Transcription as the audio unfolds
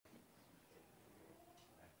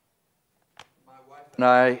and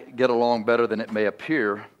I get along better than it may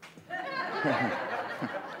appear.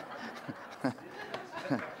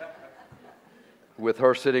 With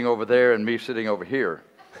her sitting over there and me sitting over here.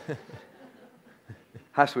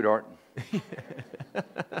 Hi, sweetheart.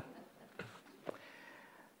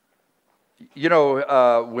 You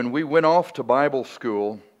know, when we went off to Bible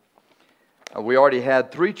school, we already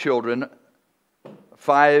had 3 children,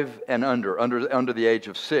 5 and under the age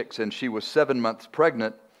of 6, and she was 7 months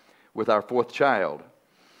pregnant with our 4th child.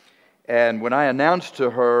 And when I announced to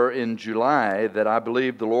her in July that I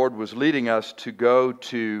believed the Lord was leading us to go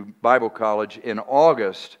to Bible college in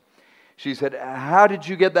August, she said, "How did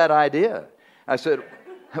you get that idea?" I said,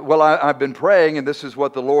 "Well, I've been praying, and this is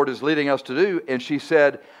what the Lord is leading us to do." And she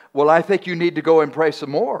said, "Well, I think you need to go and pray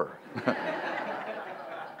some more."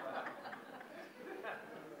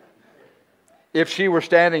 If she were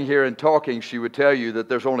standing here and talking, she would tell you that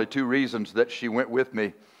there's only 2 reasons that she went with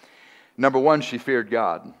me. Number 1, she feared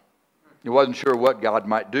God. He wasn't sure what God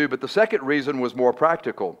might do, but the second reason was more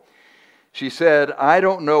practical. She said, "I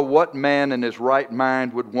don't know what man in his right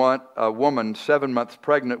mind would want a woman 7 months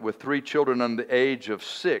pregnant with 3 children under the age of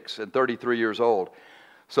 6 and 33 years old.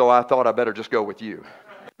 So I thought I better just go with you."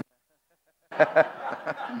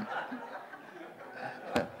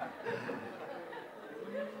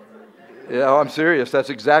 Yeah, I'm serious.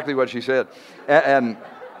 That's exactly what she said.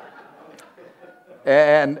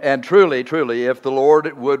 And truly, if the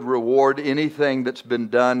Lord would reward anything that's been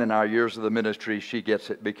done in our years of the ministry, she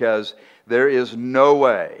gets it, because there is no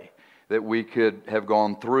way that we could have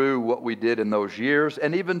gone through what we did in those years,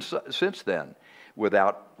 and even since then,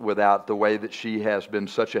 without the way that she has been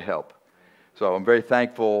such a help. So I'm very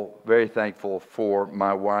thankful for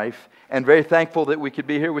my wife, and very thankful that we could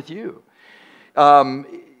be here with you.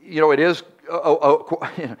 You know, it is...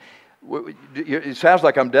 It sounds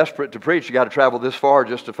like I'm desperate to preach. You got to travel this far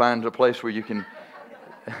just to find a place where you can.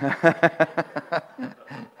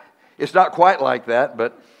 It's not quite like that,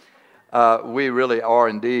 but we really are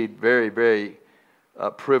indeed very, very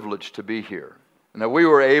privileged to be here. Now, we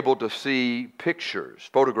were able to see pictures,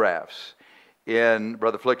 photographs in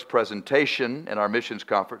Brother Flick's presentation in our missions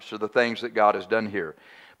conference of the things that God has done here.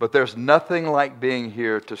 But there's nothing like being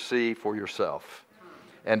here to see for yourself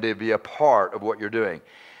and to be a part of what you're doing.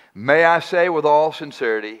 May I say with all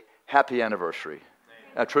sincerity, happy anniversary.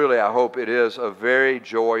 Now, truly, I hope it is a very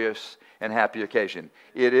joyous and happy occasion.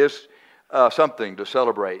 It is something to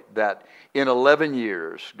celebrate that in 11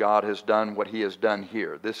 years, God has done what He has done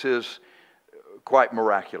here. This is quite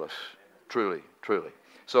miraculous, truly.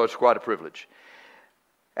 So it's quite a privilege.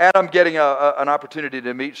 And I'm getting an opportunity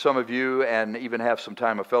to meet some of you and even have some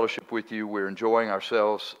time of fellowship with you. We're enjoying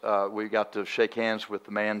ourselves. We got to shake hands with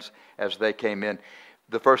the Manns as they came in.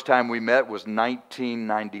 The first time we met was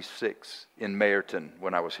 1996 in Mayerton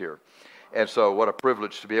when I was here. And so what a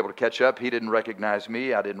privilege to be able to catch up. He didn't recognize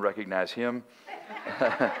me. I didn't recognize him.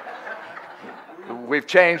 We've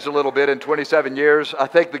changed a little bit in 27 years. I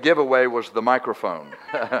think the giveaway was the microphone.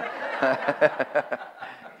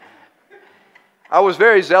 I was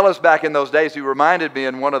very zealous back in those days. He reminded me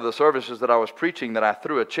in one of the services that I was preaching that I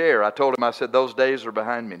threw a chair. I told him, I said, those days are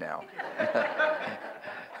behind me now.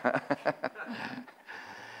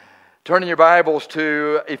 Turning your Bibles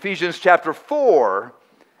to Ephesians chapter 4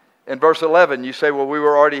 and verse 11. You say, well, we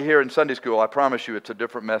were already here in Sunday school. I promise you it's a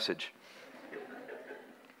different message.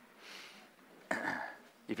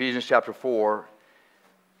 Ephesians chapter 4.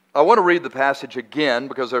 I want to read the passage again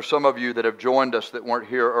because there's some of you that have joined us that weren't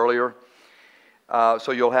here earlier.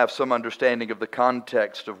 So you'll have some understanding of the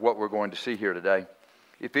context of what we're going to see here today.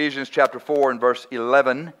 Ephesians chapter 4 and verse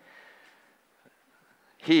 11.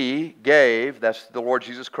 He gave, that's the Lord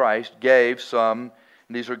Jesus Christ, gave some,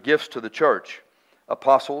 and these are gifts to the church,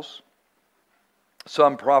 apostles,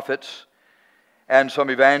 some prophets, and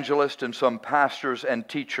some evangelists, and some pastors and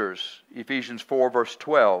teachers. Ephesians 4 verse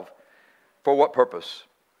 12. For what purpose?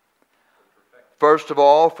 First of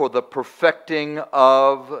all, for the perfecting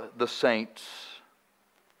of the saints.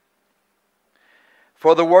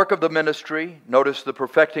 For the work of the ministry. Notice the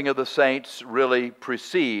perfecting of the saints really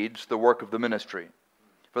precedes the work of the ministry.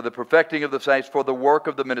 For the perfecting of the saints, for the work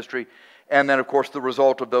of the ministry, and then, of course, the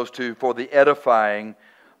result of those two, for the edifying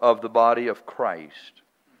of the body of Christ,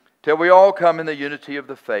 till we all come in the unity of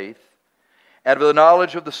the faith, and of the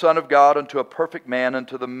knowledge of the Son of God, unto a perfect man,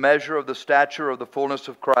 unto the measure of the stature of the fullness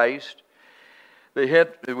of Christ,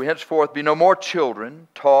 that we henceforth be no more children,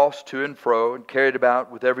 tossed to and fro, and carried about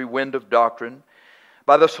with every wind of doctrine,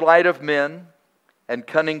 by the sleight of men, and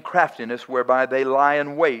cunning craftiness, whereby they lie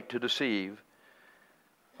in wait to deceive.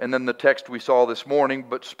 And then the text we saw this morning,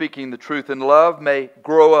 but speaking the truth in love may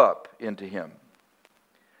grow up into Him,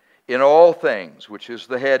 in all things, which is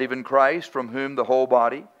the head, even Christ, from whom the whole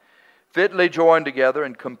body, fitly joined together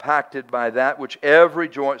and compacted by that which every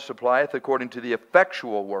joint supplieth, according to the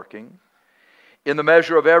effectual working, in the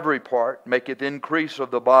measure of every part, maketh increase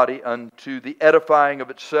of the body unto the edifying of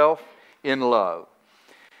itself in love.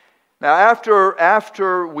 Now,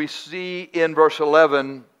 after we see in verse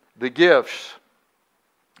 11 the gifts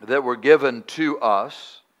that were given to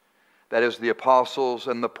us, that is the apostles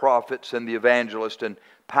and the prophets and the evangelists and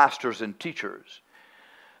pastors and teachers,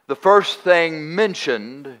 the first thing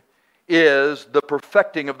mentioned is the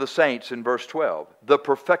perfecting of the saints in verse 12. The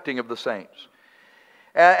perfecting of the saints.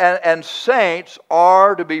 And saints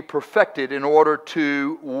are to be perfected in order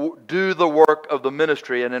to do the work of the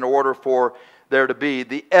ministry and in order for there to be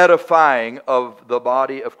the edifying of the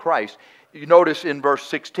body of Christ. You notice in verse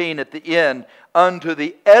 16 at the end, unto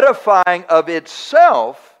the edifying of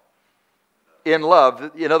itself in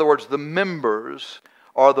love. In other words, the members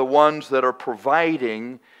are the ones that are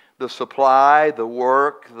providing the supply, the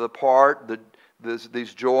work, the part,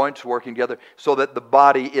 these joints working together so that the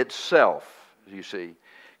body itself, you see,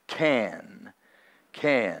 can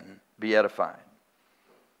be edified.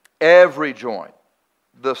 Every joint,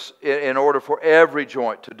 in order for every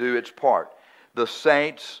joint to do its part, the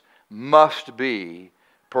saints must be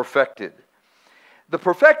perfected. The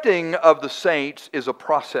perfecting of the saints is a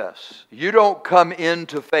process. You don't come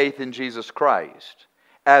into faith in Jesus Christ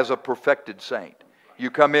as a perfected saint.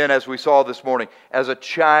 You come in, as we saw this morning, as a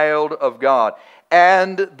child of God.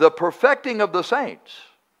 And the perfecting of the saints,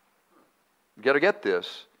 you got to get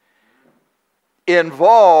this,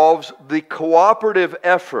 involves the cooperative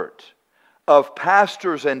effort of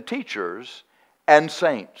pastors and teachers and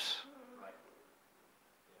saints.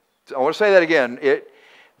 I want to say that again.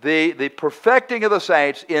 The perfecting of the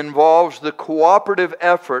saints involves the cooperative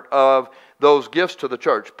effort of those gifts to the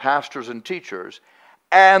church, pastors and teachers,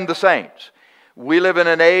 and the saints. We live in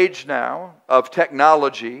an age now of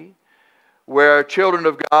technology where children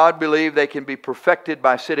of God believe they can be perfected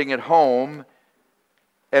by sitting at home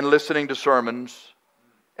and listening to sermons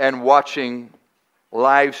and watching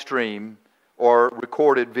live stream or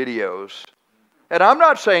recorded videos. And I'm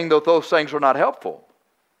not saying that those things are not helpful.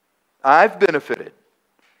 I've benefited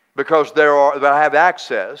because I have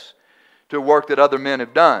access to work that other men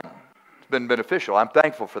have done. It's been beneficial. I'm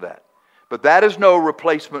thankful for that. But that is no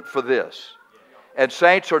replacement for this. And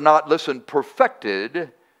saints are not,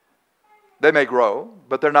 perfected. They may grow,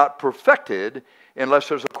 but they're not perfected unless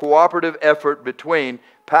there's a cooperative effort between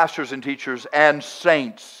pastors and teachers and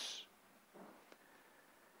saints.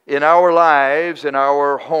 In our lives, in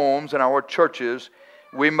our homes, in our churches,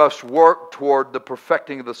 we must work toward the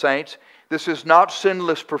perfecting of the saints. This is not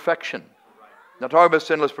sinless perfection. I'm not talking about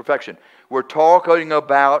sinless perfection. We're talking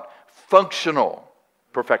about functional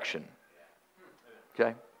perfection.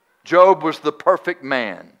 Okay? Job was the perfect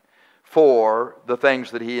man for the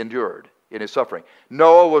things that he endured in his suffering.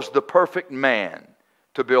 Noah was the perfect man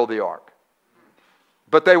to build the ark.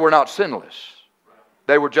 But they were not sinless.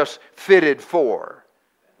 They were just fitted for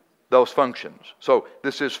those functions. So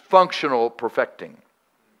this is functional perfecting.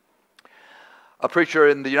 A preacher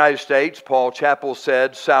in the United States, Paul Chappell,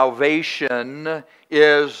 said, salvation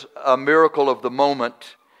is a miracle of the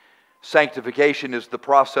moment. Sanctification is the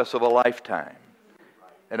process of a lifetime.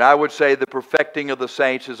 And I would say the perfecting of the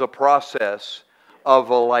saints is a process of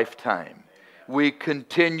a lifetime. We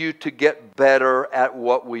continue to get better at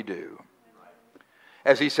what we do.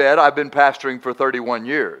 As he said, I've been pastoring for 31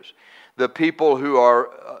 years. The people who are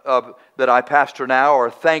that I pastor now are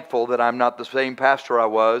thankful that I'm not the same pastor I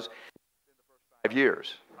was in the first 5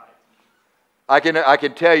 years. I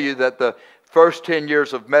can tell you that the first 10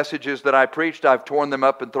 years of messages that I preached, I've torn them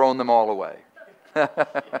up and thrown them all away.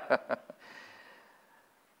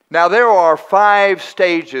 Now, there are 5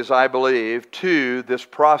 stages, I believe, to this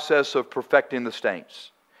process of perfecting the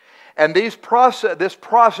saints. And these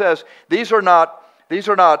are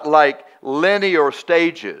not like linear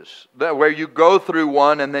stages where you go through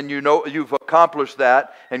one and then you know you've accomplished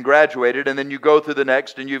that and graduated, and then you go through the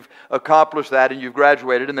next and you've accomplished that and you've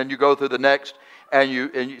graduated, and then you go through the next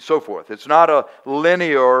and so forth. It's not a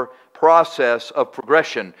linear process of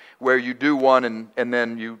progression where you do one and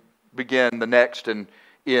then you begin the next and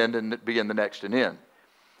end and begin the next and end.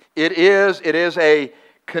 It is a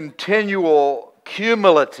continual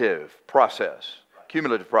cumulative process.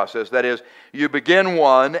 That is, you begin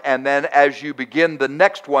one, and then as you begin the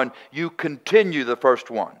next one, you continue the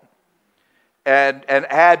first one. And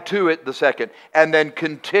add to it the second. And then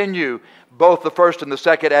continue both the first and the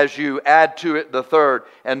second as you add to it the third,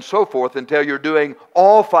 and so forth, until you're doing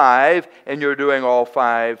all 5, and you're doing all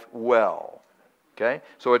 5 well. Okay?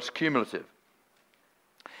 So it's cumulative.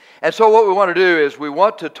 And so what we want to do is we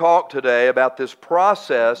want to talk today about this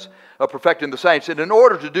process of perfecting the saints. And in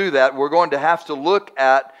order to do that, we're going to have to look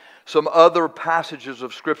at some other passages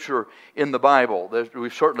of Scripture in the Bible.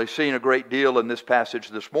 We've certainly seen a great deal in this passage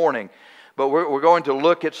this morning, but we're going to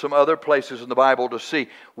look at some other places in the Bible to see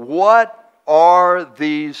what are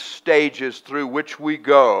these stages through which we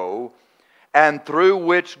go and through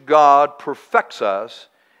which God perfects us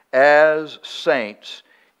as saints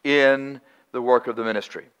in the work of the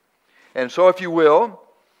ministry. And so if you will,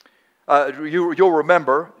 you'll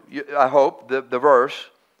remember, I hope, the verse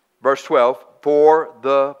 12, for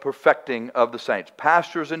the perfecting of the saints.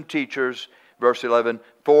 Pastors and teachers, verse 11,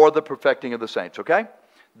 for the perfecting of the saints. Okay?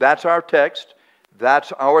 That's our text.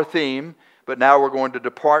 That's our theme. But now we're going to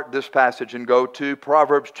depart this passage and go to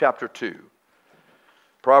Proverbs chapter 2.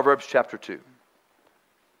 Proverbs chapter 2.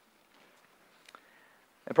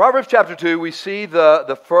 In Proverbs chapter 2, we see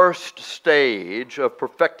the first stage of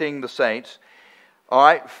perfecting the saints. All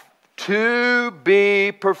right? To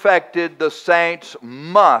be perfected, the saints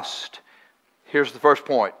must, here's the first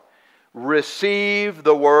point, receive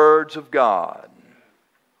the words of God.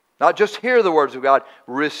 Not just hear the words of God,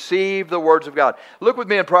 receive the words of God. Look with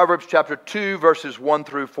me in Proverbs chapter 2, verses 1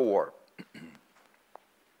 through 4.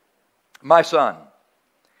 My son,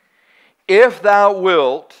 if thou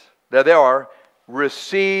wilt, there they are,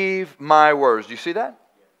 receive my words. Do you see that?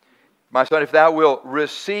 My son, if thou wilt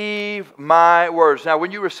receive my words. Now,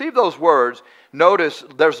 when you receive those words, notice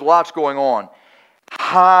there's lots going on.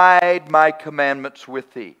 Hide my commandments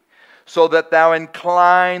with thee, so that thou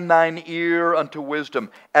incline thine ear unto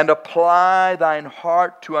wisdom, and apply thine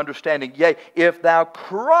heart to understanding. Yea, if thou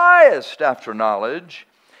criest after knowledge,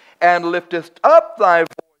 and liftest up thy voice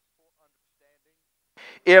for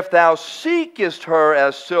understanding, if thou seekest her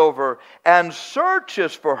as silver, and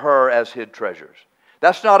searchest for her as hid treasures.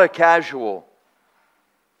 That's not a casual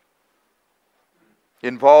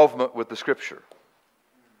involvement with the Scripture.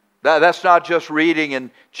 That's not just reading and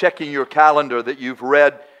checking your calendar that you've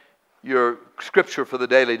read your Scripture for the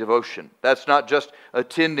daily devotion. That's not just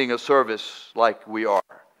attending a service like we are.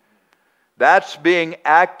 That's being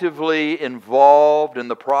actively involved in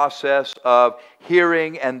the process of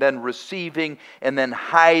hearing and then receiving and then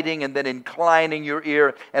hiding and then inclining your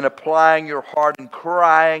ear and applying your heart and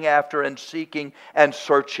crying after and seeking and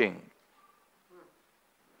searching.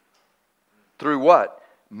 Through what?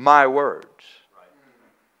 My words.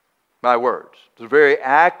 My words. It's a very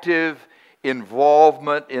active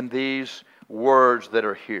involvement in these words that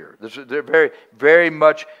are here. They're very, very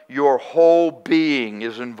much your whole being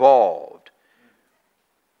is involved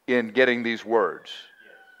in getting these words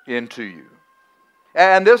into you.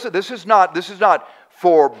 And this is not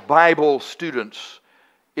for Bible students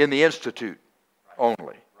in the Institute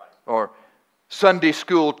only, or Sunday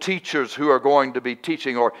school teachers who are going to be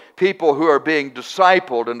teaching, or people who are being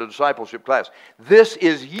discipled in the discipleship class. This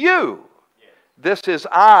is you. This is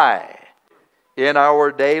I in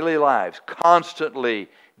our daily lives, constantly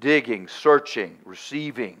digging, searching,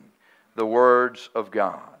 receiving the words of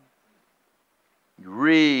God. You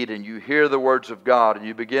read and you hear the words of God and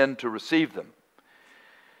you begin to receive them.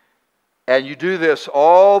 And you do this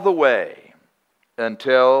all the way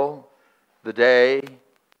until the day.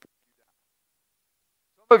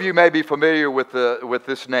 Some of you may be familiar with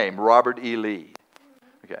this name, Robert E. Lee.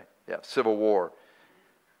 Okay, yeah, Civil War.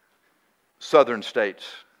 Southern states.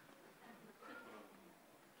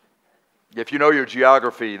 If you know your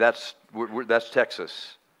geography, that's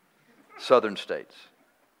Texas. Southern states.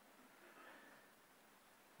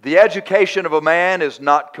 The education of a man is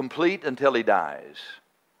not complete until he dies.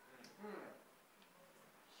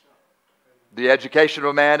 The education of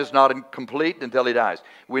a man is not complete until he dies.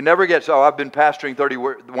 We never get, so I've been pastoring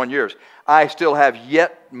 31 years. I still have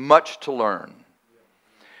yet much to learn.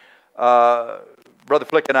 Brother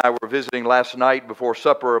Flick and I were visiting last night before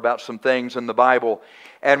supper about some things in the Bible,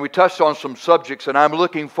 and we touched on some subjects, and I'm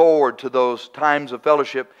looking forward to those times of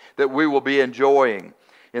fellowship that we will be enjoying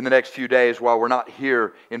in the next few days while we're not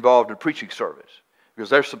here involved in preaching service. Because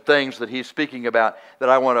there's some things that he's speaking about that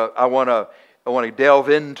I want to delve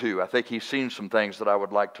into. I think he's seen some things that I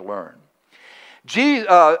would like to learn.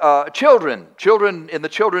 Children in the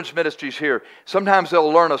children's ministries here, sometimes they'll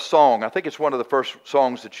learn a song. I think it's one of the first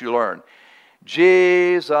songs that you learn.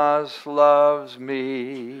 Jesus loves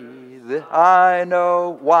me, I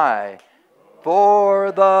know why.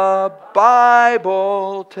 For the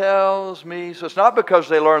Bible tells me. So it's not because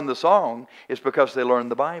they learn the song, it's because they learn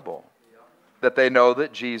the Bible. That they know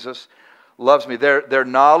that Jesus loves me. Their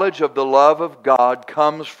knowledge of the love of God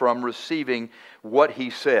comes from receiving what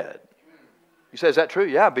He said. You say, is that true?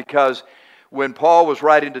 Yeah, because when Paul was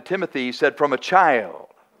writing to Timothy, he said, from a child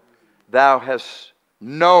thou hast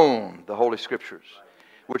known the Holy Scriptures,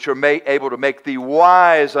 which are able to make thee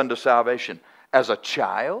wise unto salvation. As a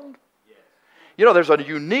child? You know, there's a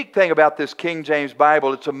unique thing about this King James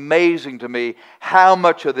Bible. It's amazing to me how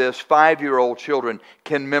much of this 5-year-old children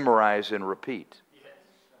can memorize and repeat.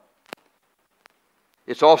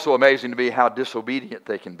 It's also amazing to me how disobedient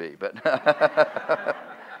they can be. But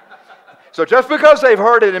so just because they've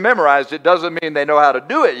heard it and memorized it doesn't mean they know how to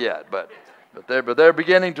do it yet. But they're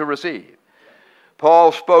beginning to receive.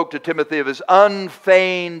 Paul spoke to Timothy of his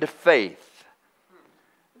unfeigned faith,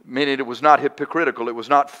 meaning it was not hypocritical, it was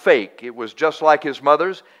not fake. It was just like his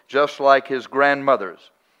mother's, just like his grandmother's.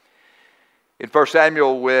 In 1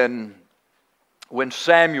 Samuel, when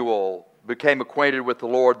Samuel became acquainted with the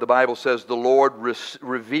Lord, the Bible says the Lord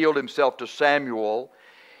revealed himself to Samuel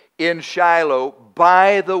in Shiloh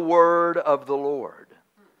by the word of the Lord.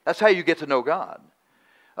 That's how you get to know God.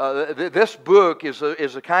 This book is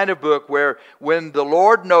a kind of book where when the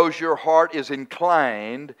Lord knows your heart is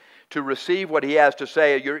inclined to receive what He has to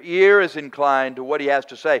say, your ear is inclined to what He has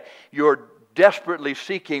to say, you're desperately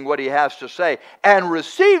seeking what He has to say and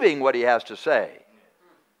receiving what He has to say.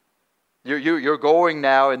 You're going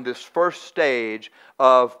now in this first stage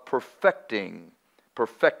of perfecting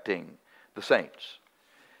the saints.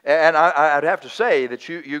 And I'd have to say that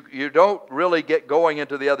you don't really get going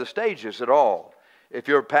into the other stages at all if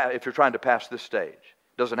you're trying to pass this stage.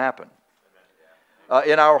 It doesn't happen.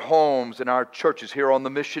 In our homes, in our churches, here on the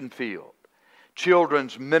mission field,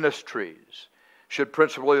 children's ministries should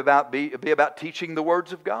principally be about teaching the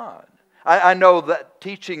words of God. I know that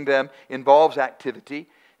teaching them involves activity,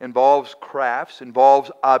 involves crafts, involves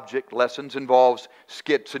object lessons, involves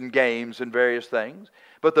skits and games and various things.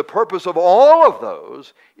 But the purpose of all of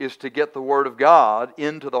those is to get the Word of God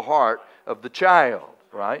into the heart of the child,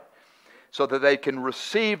 right? So that they can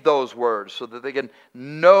receive those words, so that they can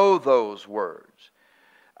know those words.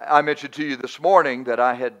 I mentioned to you this morning that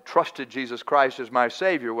I had trusted Jesus Christ as my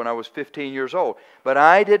Savior when I was 15 years old. But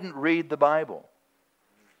I didn't read the Bible.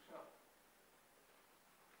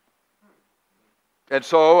 And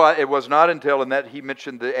so it was not until, and that he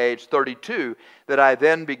mentioned the age 32, that I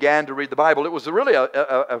then began to read the Bible. It was really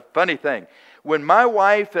a funny thing. When my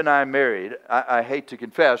wife and I married, I hate to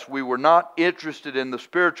confess, we were not interested in the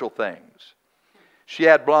spiritual things. She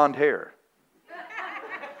had blonde hair.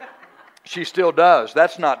 She still does.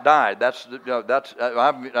 That's not dyed.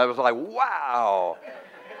 I was like, wow.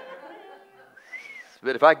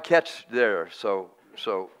 But if I could catch there, so.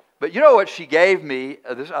 But you know what she gave me?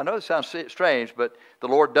 I know this sounds strange, but the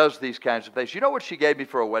Lord does these kinds of things. You know what she gave me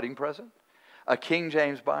for a wedding present? A King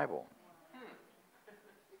James Bible.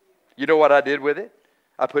 You know what I did with it?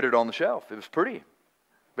 I put it on the shelf. It was pretty.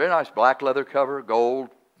 Very nice black leather cover, gold,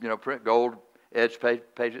 print, gold edge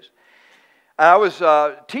pages. I was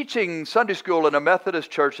teaching Sunday school in a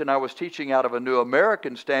Methodist church, and I was teaching out of a New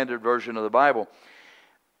American Standard Version of the Bible.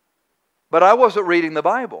 But I wasn't reading the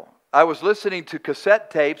Bible. I was listening to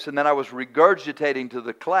cassette tapes, and then I was regurgitating to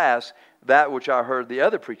the class that which I heard the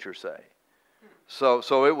other preacher say.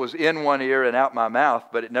 So it was in one ear and out my mouth,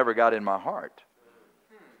 but it never got in my heart.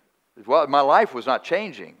 Well, my life was not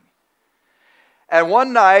changing. And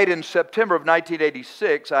one night in September of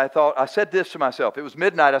 1986, I said this to myself. It was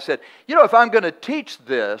midnight. I said, if I'm going to teach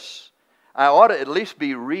this, I ought to at least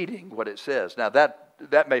be reading what it says. Now,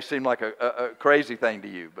 that may seem like a crazy thing to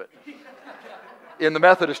you, but in the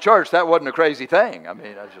Methodist church, that wasn't a crazy thing. I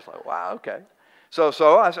mean, I was just like, wow, okay. So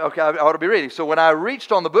I said, okay, I ought to be reading. So when I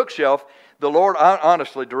reached on the bookshelf, the Lord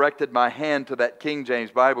honestly directed my hand to that King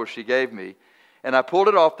James Bible she gave me, and I pulled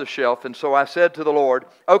it off the shelf, and so I said to the Lord,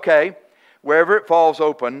 okay, wherever it falls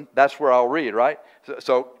open, that's where I'll read, right?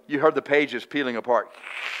 So you heard the pages peeling apart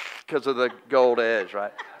because of the gold edge,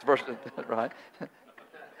 right? Right?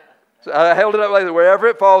 So I held it up like this. Wherever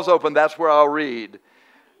it falls open, that's where I'll read.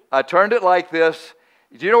 I turned it like this.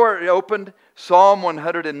 Do you know where it opened? Psalm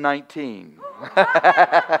 119.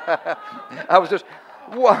 I was just,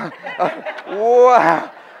 wow.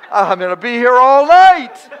 I'm going to be here all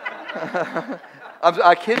night.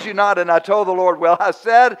 I kid you not, and I told the Lord, well, I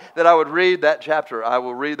said that I would read that chapter. I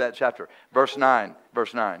will read that chapter. Verse 9.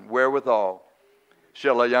 Wherewithal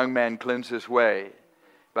shall a young man cleanse his way?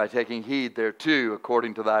 By taking heed thereto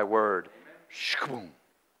according to thy word. Shkoom.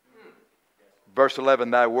 Verse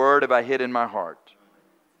 11, thy word have I hid in my heart,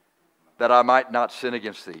 that I might not sin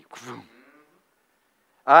against thee.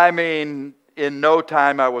 I mean, in no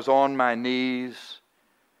time I was on my knees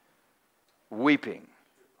weeping.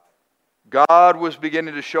 God was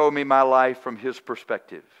beginning to show me my life from His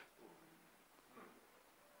perspective.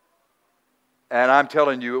 And I'm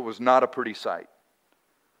telling you, it was not a pretty sight.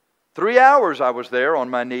 3 hours I was there on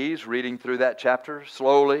my knees reading through that chapter,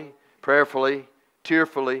 slowly, prayerfully,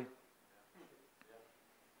 tearfully.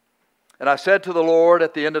 And I said to the Lord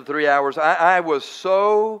at the end of 3 hours, I was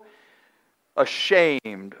so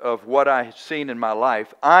ashamed of what I had seen in my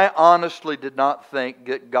life. I honestly did not think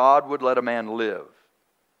that God would let a man live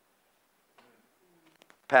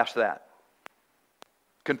past that.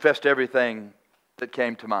 Confessed everything that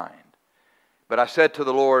came to mind. But I said to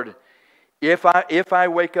the Lord, if I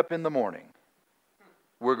wake up in the morning,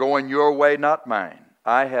 we're going your way, not mine.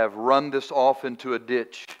 I have run this off into a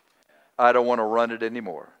ditch. I don't want to run it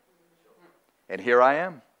anymore. And here I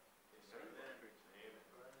am.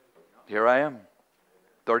 Here I am,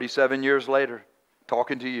 37 years later,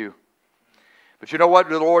 talking to you. But you know what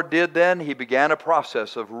the Lord did then? He began a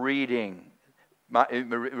process of reading.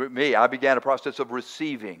 I began a process of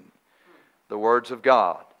receiving the words of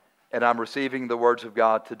God. And I'm receiving the words of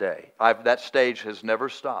God today. That stage has never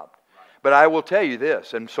stopped. But I will tell you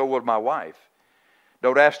this, and so will my wife.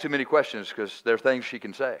 Don't ask too many questions because there are things she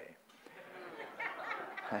can say.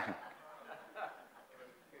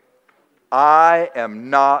 I am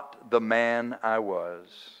not the man I was.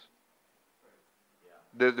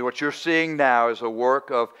 What you're seeing now is a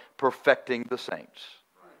work of perfecting the saints.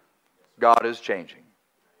 God is changing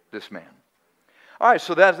this man. All right,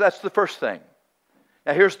 so that's the first thing.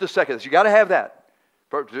 Now here's the second. You got to have that.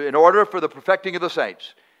 In order for the perfecting of the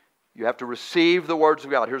saints, you have to receive the words of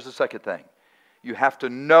God. Here's the second thing. You have to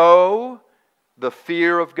know the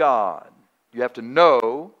fear of God. You have to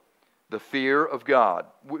know the fear of God.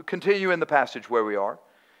 We continue in the passage where we are.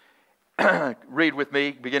 Read with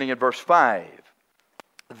me, beginning in verse 5.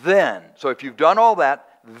 Then, so if you've done all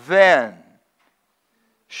that, then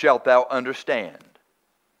shalt thou understand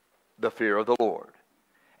the fear of the Lord,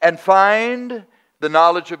 and find the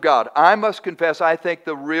knowledge of God. I must confess, I think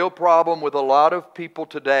the real problem with a lot of people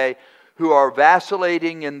today who are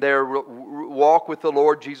vacillating in their walk with the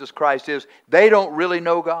Lord Jesus Christ is they don't really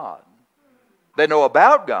know God. They know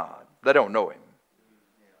about God. They don't know Him.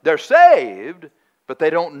 They're saved, but they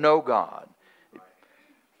don't know God.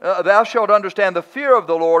 Thou shalt understand the fear of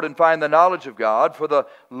the Lord and find the knowledge of God, for the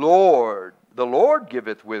Lord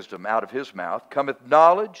giveth wisdom. Out of His mouth cometh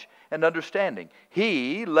knowledge and understanding.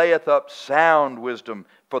 He layeth up sound wisdom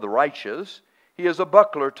for the righteous. He is a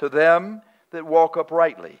buckler to them that walk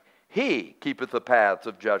uprightly. He keepeth the paths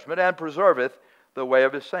of judgment and preserveth the way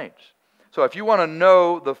of His saints. So if you want to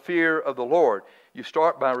know the fear of the Lord, you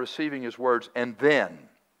start by receiving His words, and then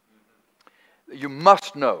you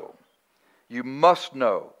must know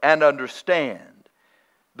and understand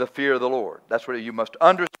the fear of the Lord. That's what you must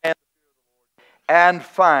understand and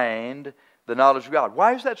find the knowledge of God.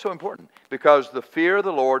 Why is that so important? Because the fear of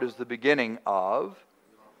the Lord is the beginning of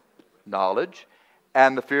knowledge,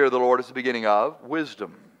 and the fear of the Lord is the beginning of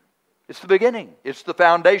wisdom. It's the beginning. It's the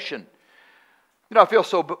foundation. You know, I feel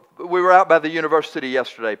so... We were out by the university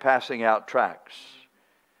yesterday passing out tracts.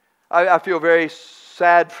 I feel very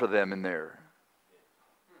sad for them in there.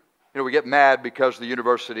 You know, we get mad because the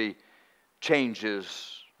university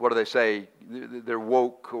changes. What do they say? They're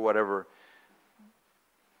woke or whatever.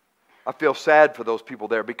 I feel sad for those people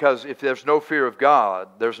there because if there's no fear of God,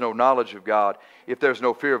 there's no knowledge of God. If there's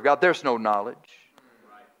no fear of God, there's no knowledge.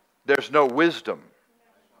 There's no wisdom.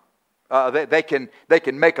 They can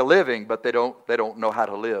make a living, but they don't know how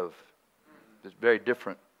to live. It's very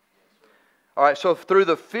different. All right, so through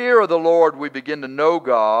the fear of the Lord, we begin to know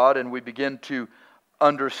God and we begin to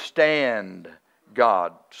understand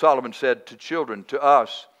God. Solomon said to children, to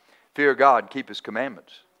us, fear God, keep His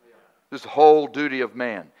commandments. This is the whole duty of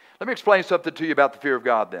man. Let me explain something to you about the fear of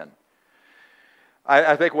God then.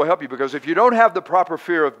 I think will help you, because if you don't have the proper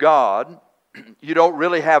fear of God, you don't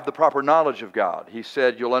really have the proper knowledge of God. He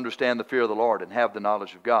said you'll understand the fear of the Lord and have the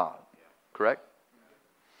knowledge of God. Correct?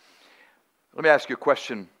 Let me ask you a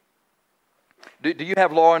question. Do you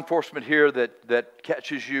have law enforcement here that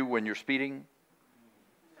catches you when you're speeding?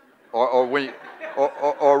 Or when you,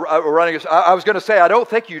 or running? I was going to say, I don't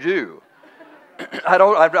think you do. I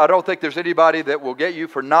don't think there's anybody that will get you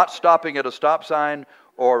for not stopping at a stop sign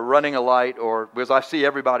or running a light, or because I see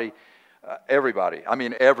everybody. I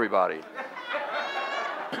mean everybody.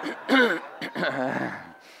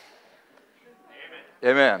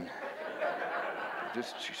 Amen.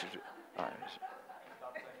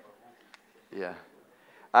 Yeah.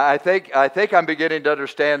 I think I'm beginning to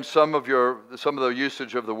understand some of the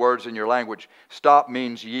usage of the words in your language. Stop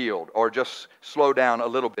means yield, or just slow down a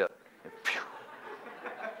little bit.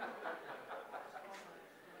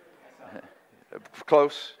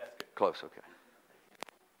 Close, okay.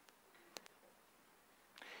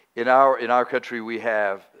 In our country, we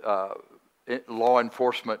have law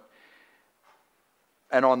enforcement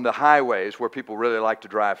and on the highways where people really like to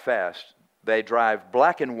drive fast, they drive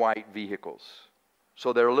black and white vehicles.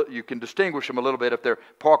 So you can distinguish them a little bit if they're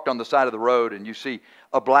parked on the side of the road and you see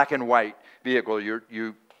a black and white vehicle.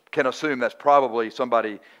 You can assume that's probably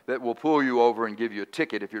somebody that will pull you over and give you a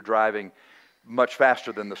ticket if you're driving much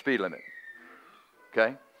faster than the speed limit.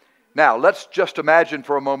 Okay? Now, let's just imagine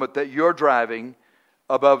for a moment that you're driving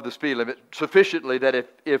above the speed limit sufficiently that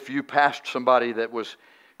if you passed somebody that was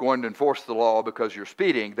going to enforce the law because you're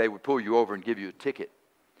speeding, they would pull you over and give you a ticket.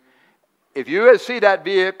 If you see that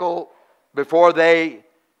vehicle before they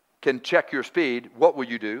can check your speed, what will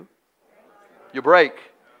you do? You brake.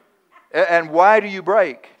 And why do you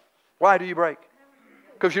brake? Why do you brake?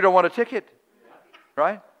 Because you don't want a ticket,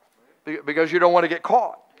 right? Because you don't want to get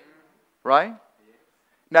caught, right?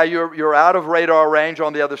 Now you're out of radar range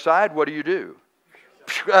on the other side. What do?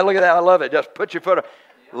 Look at that. I love it. Just put your foot up.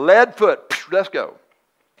 Lead foot. Let's go.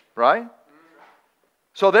 Right?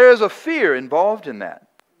 So there is a fear involved in that.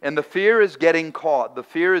 And the fear is getting caught. The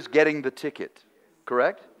fear is getting the ticket.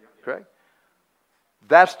 Correct? Correct?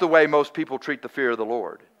 That's the way most people treat the fear of the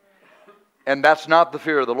Lord. And that's not the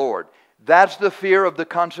fear of the Lord. That's the fear of the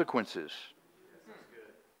consequences.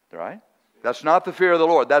 Right? That's not the fear of the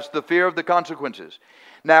Lord. That's the fear of the consequences.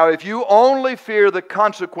 Now, if you only fear the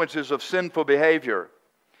consequences of sinful behavior,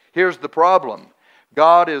 here's the problem.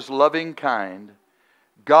 God is loving, kind.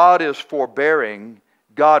 God is forbearing.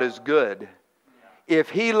 God is good. If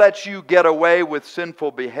He lets you get away with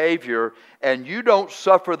sinful behavior and you don't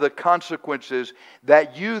suffer the consequences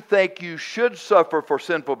that you think you should suffer for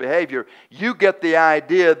sinful behavior, you get the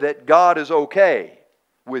idea that God is okay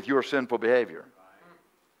with your sinful behavior.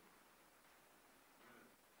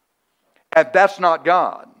 And that's not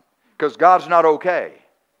God, because God's not okay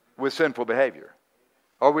with sinful behavior.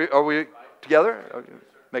 Are we together? Okay.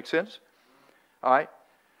 Make sense? All right.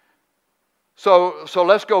 So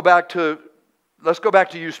let's go back to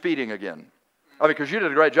you speeding again. I mean, because you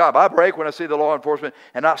did a great job. I brake when I see the law enforcement,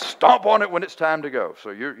 and I stomp on it when it's time to go.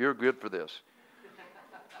 So you're good for this.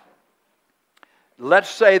 Let's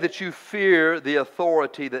say that you fear the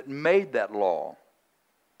authority that made that law.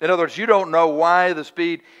 In other words, you don't know why the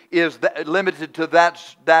speed is limited to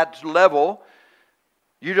that level.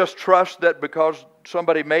 You just trust that because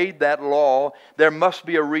somebody made that law, there must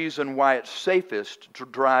be a reason why it's safest to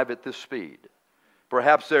drive at this speed.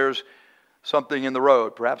 Perhaps there's something in the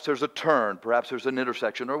road. Perhaps there's a turn. Perhaps there's an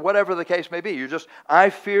intersection, or whatever the case may be. I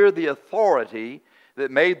fear the authority that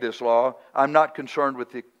made this law. I'm not concerned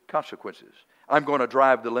with the consequences. I'm going to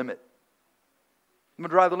drive the limit. I'm going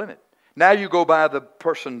to drive the limit. Now you go by the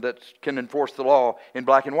person that can enforce the law in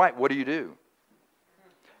black and white. What do?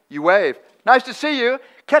 You wave. Nice to see you.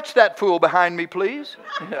 Catch that fool behind me, please.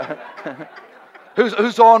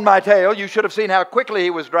 Who's on my tail? You should have seen how quickly he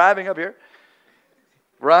was driving up here.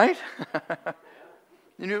 Right?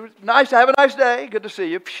 Nice. Have a nice day. Good to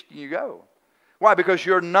see you. You go. Why? Because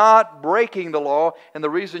you're not breaking the law. And the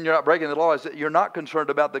reason you're not breaking the law is that you're not concerned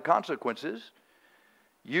about the consequences.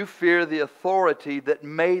 You fear the authority that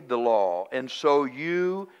made the law, and so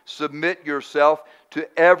you submit yourself to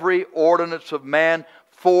every ordinance of man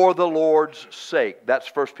for the Lord's sake.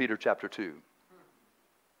 That's 1 Peter chapter 2.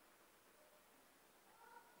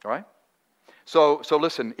 All right? So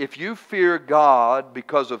listen, if you fear God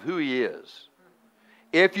because of who He is,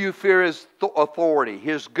 if you fear His authority,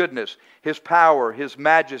 His goodness, His power, His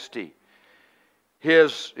majesty,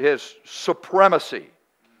 His supremacy,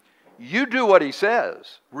 you do what He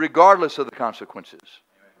says, regardless of the consequences,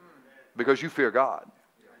 because you fear God.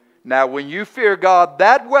 Now, when you fear God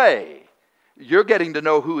that way, you're getting to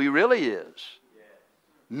know who He really is,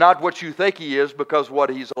 not what you think He is, because what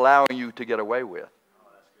He's allowing you to get away with.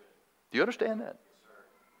 Do you understand that?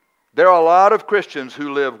 There are a lot of Christians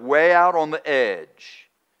who live way out on the edge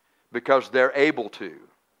because they're able to.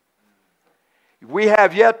 We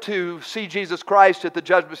have yet to see Jesus Christ at the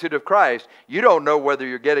judgment seat of Christ. You don't know whether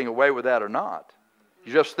you're getting away with that or not.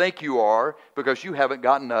 You just think you are because you haven't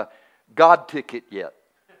gotten a God ticket yet.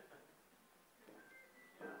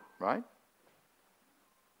 Right?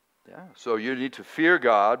 Yeah. So you need to fear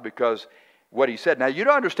God because what He said. Now you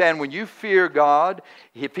don't understand, when you fear God,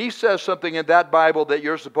 if He says something in that Bible that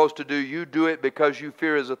you're supposed to do, you do it because you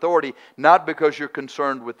fear His authority, not because you're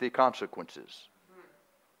concerned with the consequences.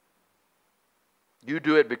 You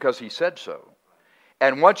do it because He said so.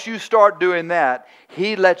 And once you start doing that,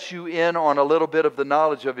 He lets you in on a little bit of the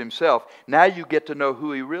knowledge of Himself. Now you get to know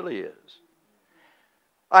who He really is.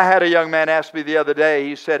 I had a young man ask me the other day,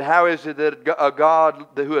 he said, how is it that a God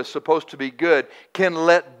who is supposed to be good can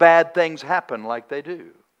let bad things happen like they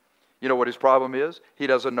do? You know what his problem is? He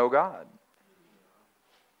doesn't know God.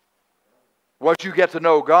 Once you get to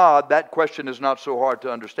know God, that question is not so hard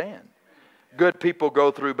to understand. Good people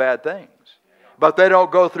go through bad things. But they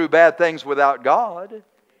don't go through bad things without God.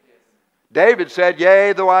 David said,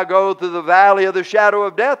 yea, though I go through the valley of the shadow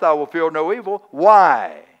of death, I will fear no evil.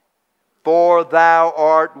 Why? For thou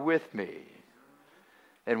art with me.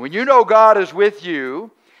 And when you know God is with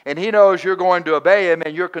you, and He knows you're going to obey Him,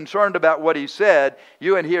 and you're concerned about what He said,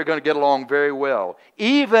 you and He are going to get along very well,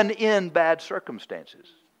 even in bad circumstances.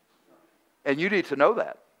 And you need to know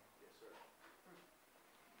that.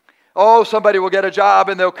 Oh, somebody will get a job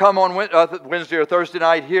and they'll come on Wednesday or Thursday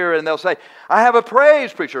night here and they'll say, I have a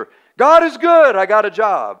praise preacher. God is good. I got a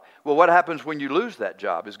job. Well, what happens when you lose that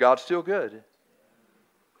job? Is God still good?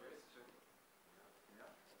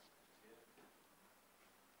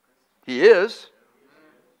 He is.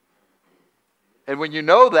 And when you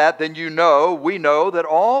know that, then we know that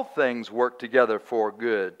all things work together for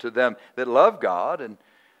good to them that love God and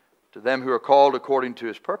to them who are called according to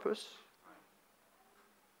His purpose.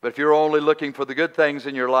 But if you're only looking for the good things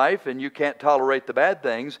in your life and you can't tolerate the bad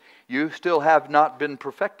things, you still have not been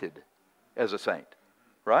perfected as a saint.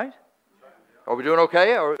 Right? Are we doing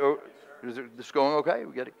okay? Or is this going okay?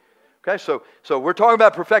 We get it? Okay, so we're talking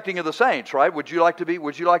about perfecting of the saints, right? Would you like to be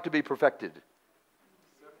perfected?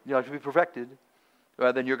 You like to be perfected?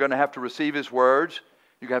 Well, then you're going to have to receive His words.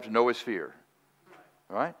 You're going to have to know His fear.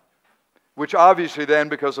 All right? Which obviously then,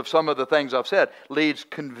 because of some of the things I've said, leads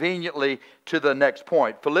conveniently to the next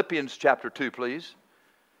point. Philippians chapter 2, please.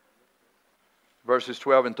 Verses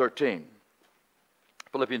 12 and 13.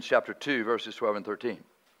 Philippians chapter 2, verses 12 and 13.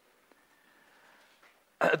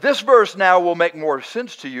 This verse now will make more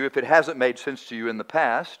sense to you if it hasn't made sense to you in the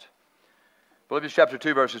past. Philippians chapter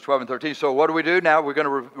 2, verses 12 and 13. So what do we do now? We're going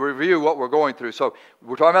to review what we're going through. So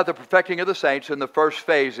we're talking about the perfecting of the saints, and the first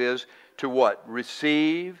phase is to what?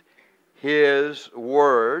 Receive His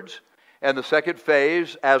words. And the second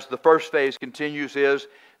phase, as the first phase continues, is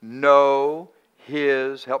know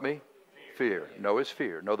His, help me? Fear. Know His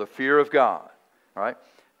fear. Know the fear of God. All right?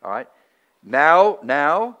 All right.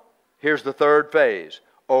 Now, here's the third phase.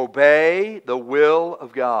 Obey the will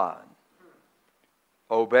of God.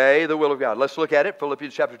 Obey the will of God. Let's look at it.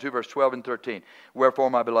 Philippians chapter 2, verse 12 and 13. Wherefore,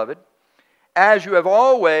 my beloved, as you have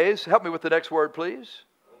always, help me with the next word, please.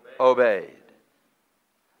 Obeyed.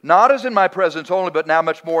 Not as in my presence only, but now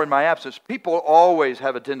much more in my absence. People always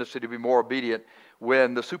have a tendency to be more obedient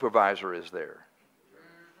when the supervisor is there.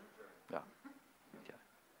 Yeah. Okay.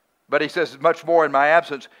 But he says, much more in my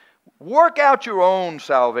absence. Work out your own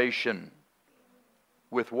salvation.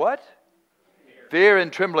 With what? Fear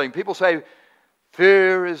and trembling. People say,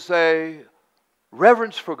 fear is a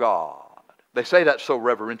reverence for God. They say that so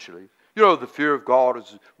reverentially. You know, the fear of God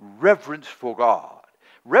is reverence for God.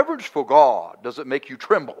 Reverence for God doesn't make you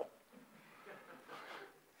tremble.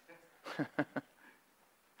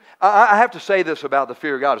 I have to say this about the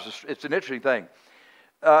fear of God. It's an interesting thing.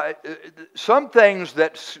 Some things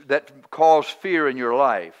that cause fear in your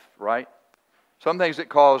life, right? Some things that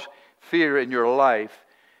cause fear in your life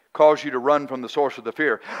cause you to run from the source of the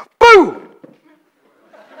fear. Boom!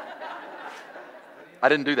 I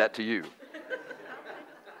didn't do that to you.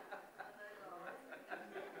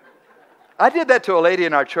 I did that to a lady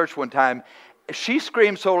in our church one time. She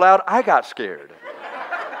screamed so loud, I got scared.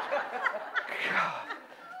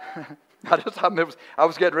 I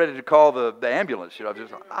was getting ready to call the ambulance. You know,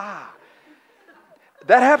 just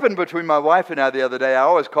That happened between my wife and I the other day. I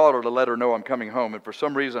always called her to let her know I'm coming home, and for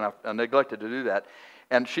some reason I neglected to do that.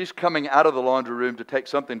 And she's coming out of the laundry room to take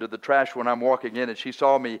something to the trash when I'm walking in, and she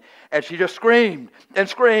saw me, and she just screamed and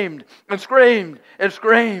screamed and screamed and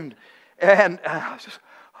screamed. And I was just,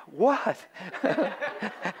 what?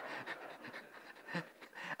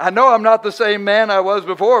 I know I'm not the same man I was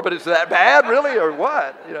before, but it's that bad, really, or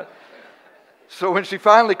what? You know. So when she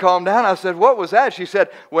finally calmed down, I said, what was that? She said,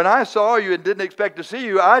 when I saw you and didn't expect to see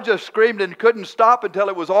you, I just screamed and couldn't stop until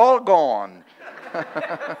it was all gone.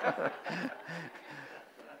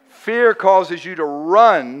 Fear causes you to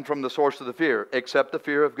run from the source of the fear. Except the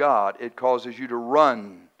fear of God, it causes you to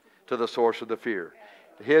run to the source of the fear.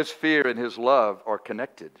 His fear and His love are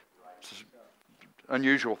connected. It's an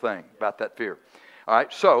unusual thing about that fear. All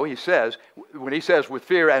right, so he says, when he says with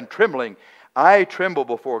fear and trembling, I tremble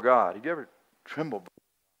before God. Have you ever trembled?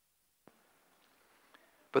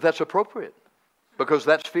 But that's appropriate because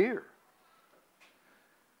that's fear.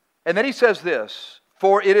 And then he says this,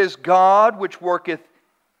 for it is God which worketh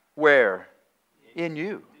where? In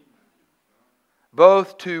you.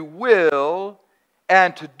 Both to will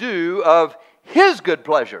and to do of His good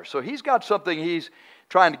pleasure. So He's got something He's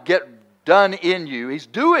trying to get done in you. He's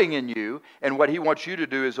doing in you. And what He wants you to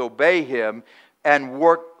do is obey Him and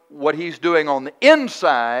work what He's doing on the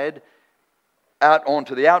inside out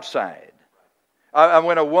onto the outside.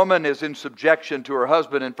 When a woman is in subjection to her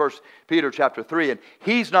husband in 1 Peter chapter 3, and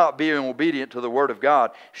he's not being obedient to the Word of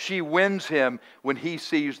God, she wins him when he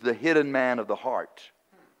sees the hidden man of the heart.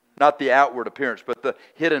 Not the outward appearance, but the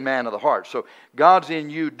hidden man of the heart. So God's in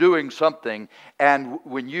you doing something, and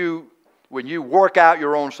when you work out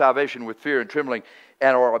your own salvation with fear and trembling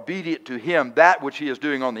and are obedient to Him, that which He is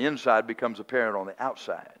doing on the inside becomes apparent on the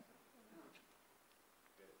outside.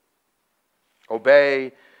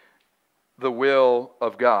 Obey the will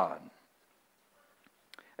of God.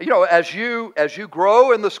 You know, as you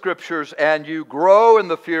grow in the Scriptures and you grow in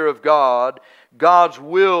the fear of God, God's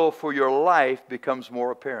will for your life becomes more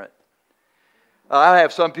apparent. I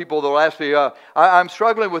have some people that will ask me, I'm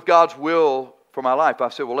struggling with God's will for my life. I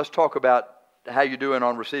said, well, let's talk about how you're doing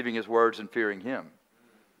on receiving His words and fearing Him.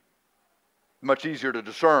 Much easier to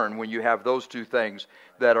discern when you have those two things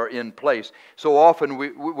that are in place. So often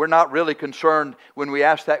we're not really concerned when we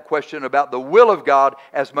ask that question about the will of God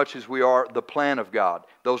as much as we are the plan of God.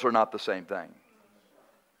 Those are not the same thing.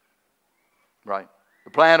 Right?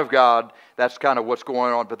 The plan of God, that's kind of what's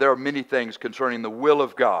going on. But there are many things concerning the will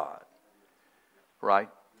of God. Right?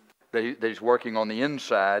 That He's working on the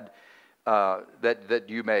inside. That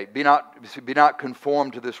you may be not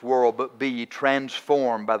conformed to this world, but be ye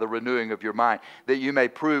transformed by the renewing of your mind, that you may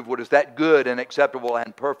prove what is that good and acceptable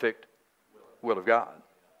and perfect will of God.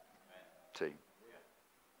 See,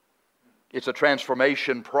 it's a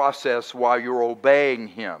transformation process while you're obeying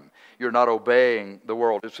Him. You're not obeying the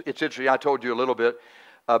world. It's interesting. I told you a little bit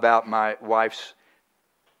about my wife's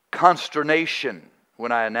consternation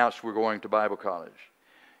when I announced we're going to Bible college.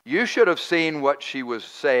 You should have seen what she was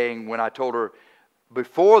saying when I told her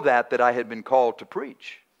before that I had been called to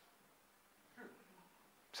preach.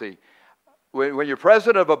 See, when you're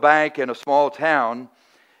president of a bank in a small town,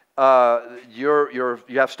 you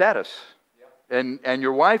have status, and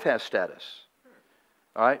your wife has status.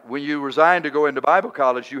 All right. When you resign to go into Bible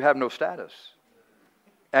college, you have no status,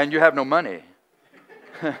 and you have no money.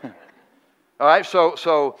 All right.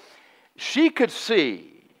 So she could see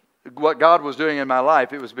what God was doing in my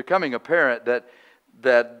life. It was becoming apparent that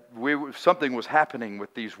something was happening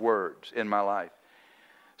with these words in my life.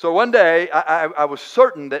 So one day, I was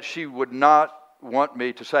certain that she would not want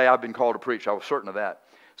me to say I've been called to preach. I was certain of that.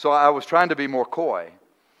 So I was trying to be more coy.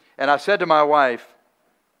 And I said to my wife,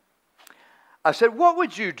 I said, what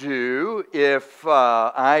would you do if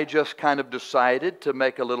I just kind of decided to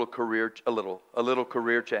make a little career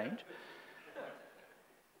change?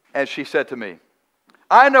 And she said to me,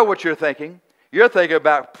 I know what you're thinking. You're thinking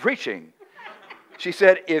about preaching. She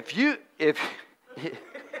said,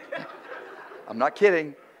 I'm not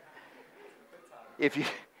kidding. If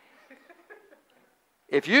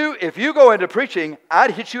you go into preaching,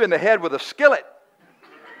 I'd hit you in the head with a skillet.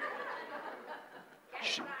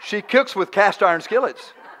 She cooks with cast iron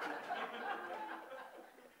skillets.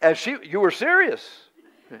 And you were serious.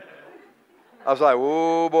 I was like,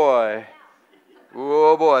 oh boy,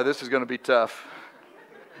 this is going to be tough.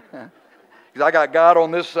 Because I got God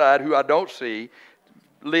on this side who I don't see,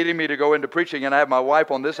 leading me to go into preaching, and I have my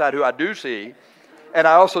wife on this side who I do see, and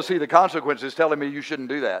I also see the consequences telling me you shouldn't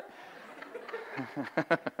do that.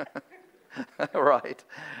 Right.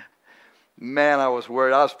 Man, I was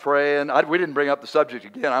worried. I was praying. We didn't bring up the subject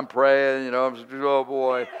again. I'm praying, oh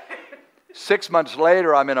boy. 6 months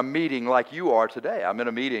later, I'm in a meeting like you are today. I'm in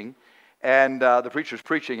a meeting. And the preacher's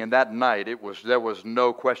preaching, and that night there was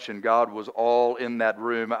no question. God was all in that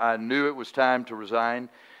room. I knew it was time to resign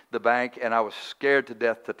the bank, and I was scared to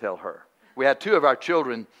death to tell her. We had 2 of our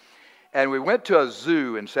children, and we went to a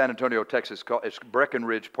zoo in San Antonio, Texas. It's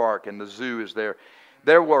Breckenridge Park, and the zoo is there.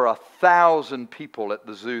 There were 1,000 people at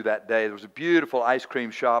the zoo that day. There was a beautiful ice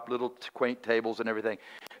cream shop, little quaint tables and everything.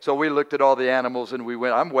 So we looked at all the animals, and we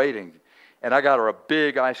went. I'm waiting, and I got her a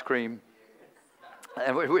big ice cream,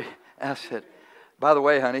 and I said, by the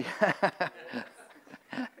way, honey,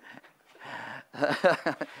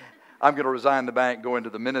 I'm going to resign the bank, go into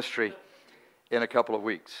the ministry in a couple of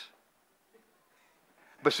weeks.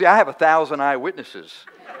 But see, I have 1,000 eyewitnesses.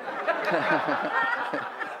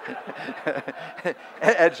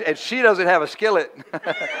 and she doesn't have a skillet.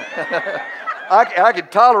 I can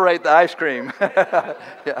tolerate the ice cream.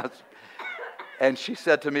 Yes. And she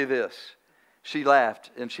said to me this. She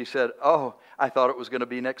laughed and she said, oh, I thought it was going to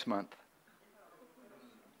be next month.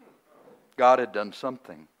 God had done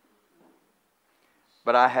something.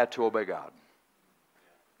 But I had to obey God.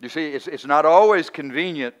 You see, it's not always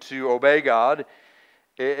convenient to obey God.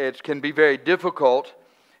 It can be very difficult.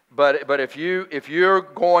 But if you're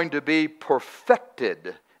going to be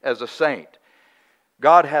perfected as a saint,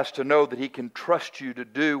 God has to know that He can trust you to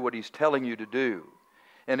do what He's telling you to do.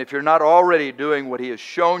 And if you're not already doing what He has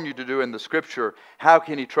shown you to do in the Scripture, how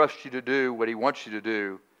can He trust you to do what He wants you to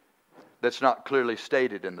do that's not clearly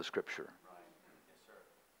stated in the Scripture?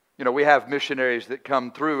 You know, we have missionaries that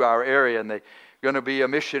come through our area, and they're going to be a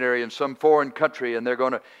missionary in some foreign country, and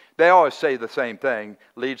they always say the same thing: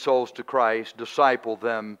 lead souls to Christ, disciple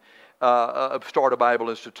them, start a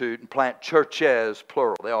Bible institute, and plant churches,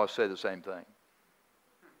 plural. They always say the same thing.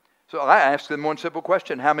 So I ask them one simple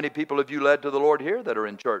question: how many people have you led to the Lord here that are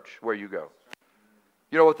in church where you go?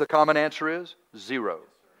 You know what the common answer is? 0.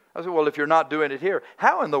 I said, well, if you're not doing it here,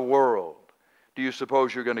 how in the world do you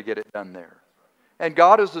suppose you're going to get it done there? And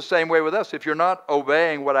God is the same way with us. If you're not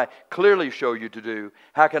obeying what I clearly show you to do,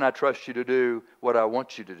 how can I trust you to do what I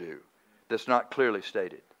want you to do that's not clearly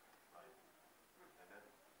stated?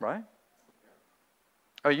 Right?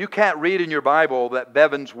 I mean, you can't read in your Bible that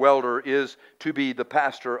Bevins Welder is to be the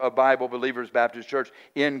pastor of Bible Believers Baptist Church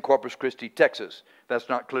in Corpus Christi, Texas. That's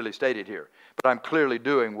not clearly stated here. But I'm clearly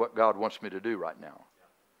doing what God wants me to do right now.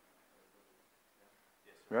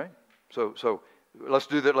 Right? So let's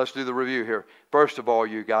do the review here. First of all,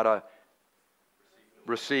 you got to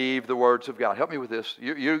receive the words of God. Help me with this.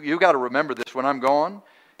 You got to remember this when I'm gone.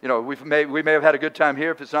 You know, we may have had a good time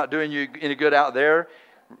here. If it's not doing you any good out there,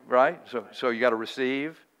 right? So you got to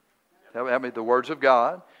receive. Help me, the words of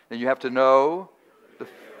God. Then you have to know the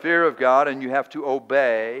fear of God, and you have to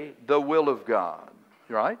obey the will of God.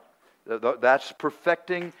 Right? That's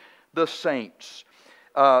perfecting the saints.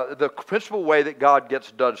 The principal way that God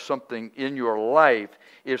does something in your life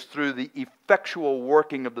is through the effectual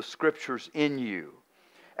working of the Scriptures in you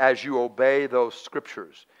as you obey those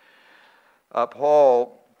Scriptures.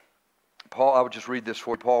 Paul, I would just read this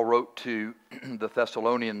for you. Paul wrote to the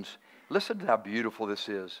Thessalonians. Listen to how beautiful this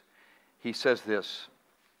is. He says this: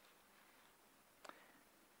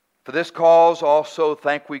 for this cause also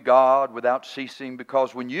thank we God without ceasing,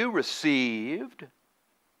 because when you received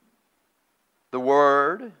the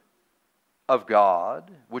word of God,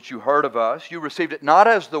 which you heard of us, you received it not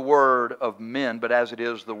as the word of men, but as it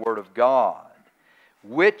is the word of God,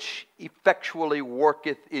 which effectually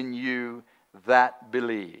worketh in you that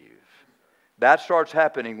believe. That starts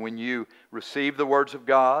happening when you receive the words of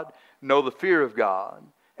God, know the fear of God,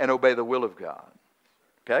 and obey the will of God.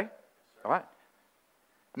 Okay? All right.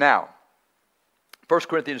 Now, 1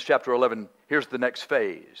 Corinthians chapter 11, here's the next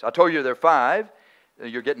phase. I told you there are 5.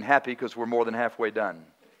 You're getting happy because we're more than halfway done.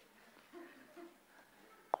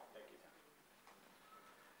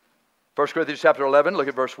 1 Corinthians chapter 11, look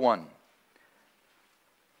at verse 1.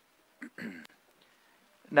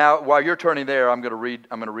 Now, while you're turning there, I'm going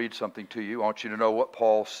to read something to you. I want you to know what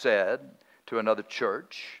Paul said to another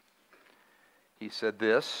church. He said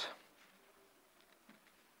this.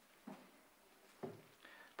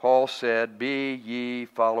 Paul said, "Be ye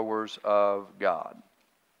followers of God."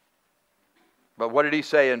 But what did he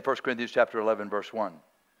say in 1 Corinthians chapter 11, verse 1?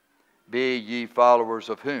 Be ye followers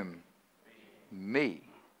of whom? Me.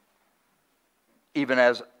 Even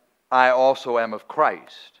as I also am of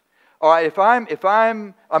Christ. All right, if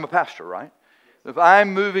I'm a pastor, right? If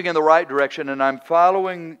I'm moving in the right direction and I'm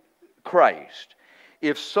following Christ,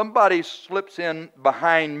 if somebody slips in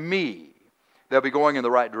behind me, they'll be going in the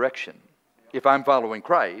right direction. If I'm following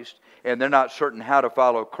Christ and they're not certain how to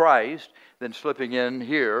follow Christ, then slipping in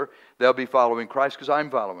here, they'll be following Christ because I'm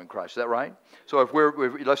following Christ. Is that right? So if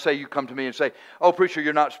let's say you come to me and say, "Oh, preacher,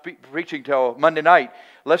 you're not preaching till Monday night.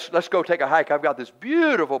 Let's go take a hike. I've got this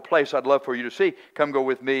beautiful place I'd love for you to see. Come go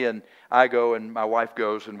with me." And I go and my wife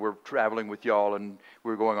goes and we're traveling with y'all and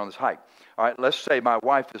we're going on this hike. All right, let's say my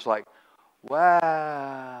wife is like,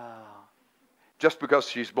 "Wow." Just because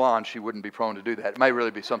she's blonde, she wouldn't be prone to do that. It may really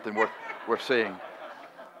be something worth seeing.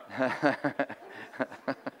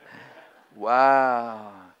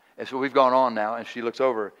 Wow. And so we've gone on now, and she looks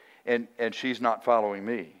over, and she's not following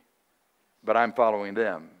me, but I'm following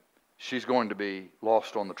them. She's going to be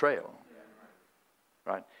lost on the trail.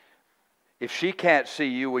 Right? If she can't see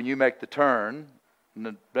you when you make the turn, and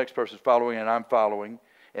the next person's following and I'm following,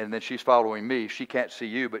 and then she's following me, she can't see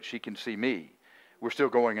you, but she can see me. We're still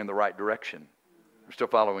going in the right direction. We're still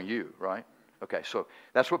following you, right? Okay, so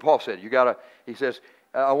that's what Paul said. He says,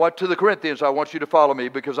 to the Corinthians, I want you to follow me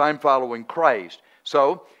because I'm following Christ.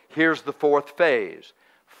 So here's the 4th phase.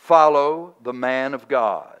 Follow the man of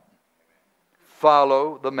God.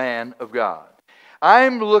 Follow the man of God.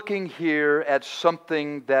 I'm looking here at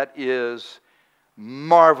something that is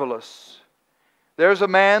marvelous. There's a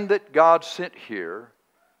man that God sent here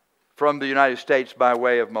from the United States by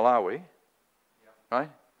way of Malawi, right?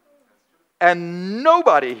 And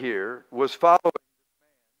nobody here was following this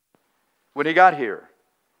man when he got here.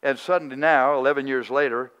 And suddenly now, 11 years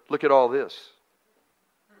later, look at all this.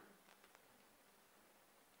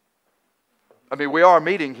 I mean, we are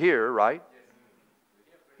meeting here, right?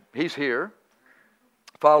 He's here.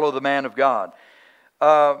 Follow the man of God.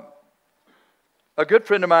 A good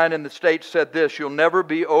friend of mine in the States said this: you'll never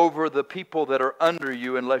be over the people that are under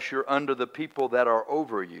you unless you're under the people that are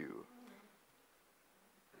over you.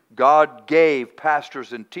 God gave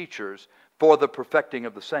pastors and teachers for the perfecting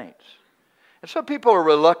of the saints. And some people are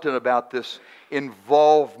reluctant about this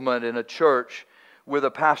involvement in a church with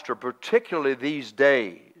a pastor, particularly these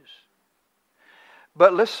days.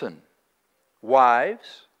 But listen,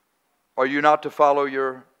 wives, are you not to follow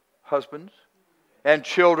your husbands? And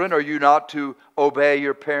children, are you not to obey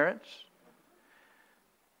your parents?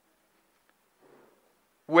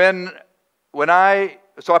 So I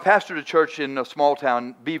pastored a church in a small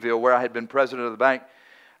town, Beeville, where I had been president of the bank.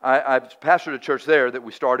 I pastored a church there that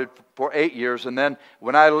we started for 8 years. And then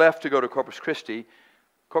when I left to go to Corpus Christi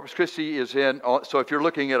is in, so if you're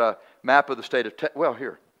looking at a map of the state of Texas, well,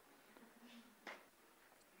 here.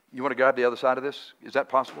 You want to grab the other side of this? Is that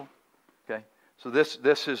possible? Okay. So this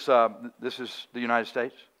is the United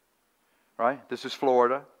States, right? This is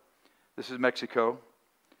Florida. This is Mexico,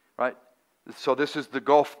 right? So this is the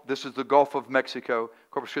Gulf. This is the Gulf of Mexico.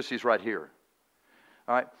 Corpus Christi is right here.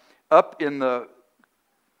 All right. Up in the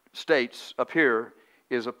States, up here,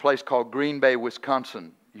 is a place called Green Bay,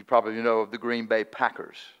 Wisconsin. You probably know of the Green Bay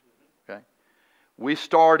Packers. Okay. We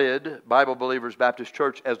started Bible Believers Baptist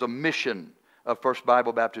Church as a mission of First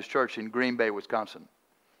Bible Baptist Church in Green Bay, Wisconsin.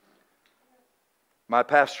 My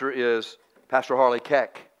pastor is Pastor Harley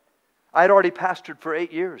Keck. I had already pastored for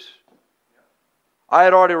 8 years. I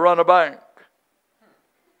had already run a bank,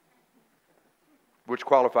 which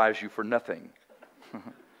qualifies you for nothing.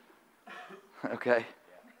 Okay?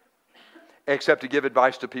 Except to give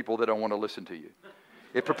advice to people that don't want to listen to you.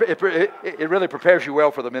 It really prepares you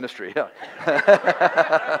well for the ministry.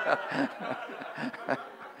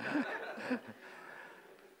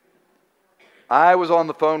 I was on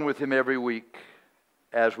the phone with him every week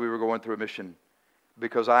as we were going through a mission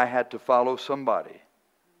because I had to follow somebody.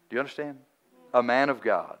 Do you understand? A man of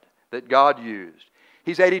God that God used.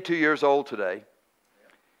 He's 82 years old today.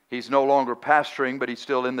 He's no longer pastoring, but he's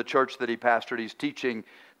still in the church that he pastored. He's teaching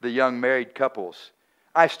the young married couples.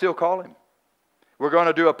 I still call him. We're going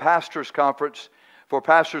to do a pastors' conference for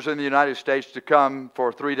pastors in the United States to come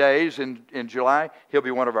for 3 days in July. He'll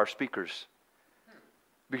be one of our speakers.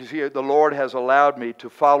 Because the Lord has allowed me to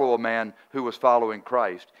follow a man who was following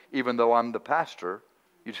Christ, even though I'm the pastor,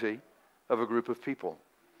 you see, of a group of people.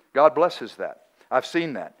 God blesses that. I've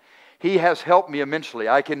seen that. He has helped me immensely.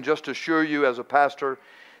 I can just assure you as a pastor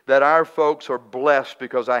that our folks are blessed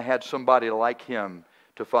because I had somebody like him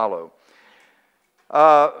to follow.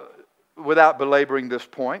 Without belaboring this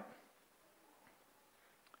point,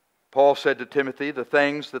 Paul said to Timothy, the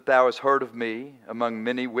things that thou hast heard of me among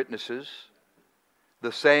many witnesses,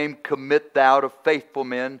 the same commit thou to faithful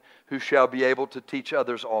men who shall be able to teach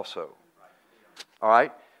others also. All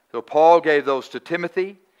right? So Paul gave those to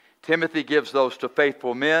Timothy. Timothy gives those to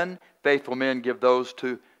faithful men. Faithful men give those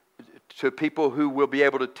to people who will be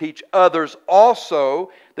able to teach others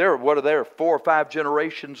also. There are 4 or 5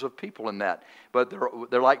 generations of people in that. But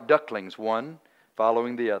they're like ducklings, one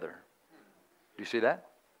following the other. Do you see that?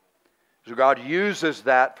 So God uses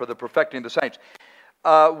that for the perfecting of the saints.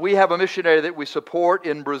 We have a missionary that we support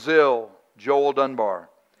in Brazil, Joel Dunbar.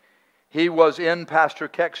 He was in Pastor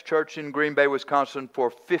Keck's church in Green Bay, Wisconsin for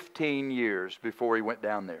 15 years before he went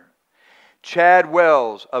down there. Chad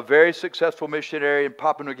Wells, a very successful missionary in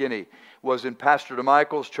Papua New Guinea, was in Pastor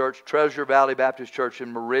DeMichael's church, Treasure Valley Baptist Church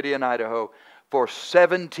in Meridian, Idaho, for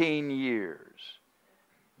 17 years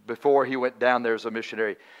before he went down there as a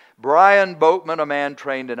missionary. Brian Boatman, a man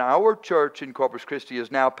trained in our church in Corpus Christi,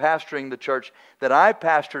 is now pastoring the church that I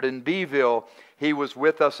pastored in Beeville. He was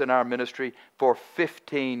with us in our ministry for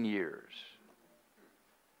 15 years.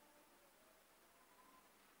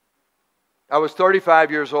 I was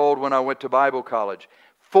 35 years old when I went to Bible college.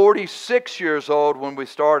 46 years old when we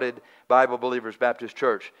started Bible Believers Baptist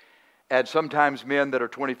Church. And sometimes men that are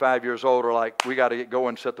 25 years old are like, we got to get going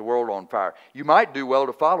and set the world on fire. You might do well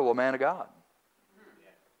to follow a man of God.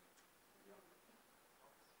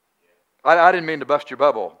 I didn't mean to bust your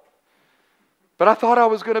bubble. But I thought I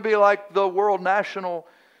was going to be like the world national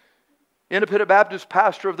independent Baptist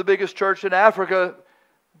pastor of the biggest church in Africa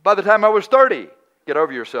by the time I was 30. Get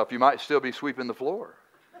over yourself. You might still be sweeping the floor.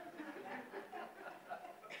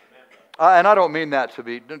 And I don't mean that to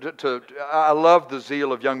be... I love the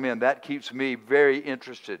zeal of young men. That keeps me very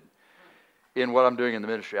interested in what I'm doing in the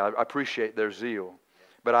ministry. I appreciate their zeal.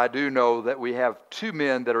 But I do know that we have two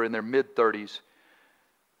men that are in their mid-30s.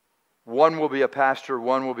 One will be a pastor,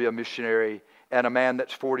 one will be a missionary, and a man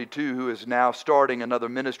that's 42 who is now starting another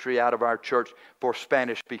ministry out of our church for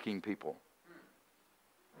Spanish-speaking people.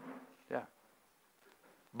 Yeah.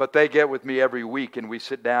 But they get with me every week, and we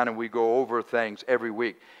sit down and we go over things every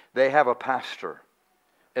week. They have a pastor,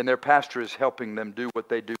 and their pastor is helping them do what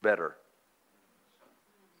they do better.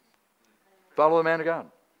 Follow the man of God.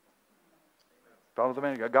 Follow the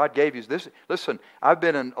man of God. God gave you this. Listen, I've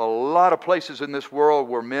been in a lot of places in this world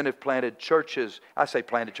where men have planted churches. I say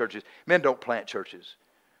planted churches. Men don't plant churches.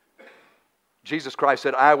 Jesus Christ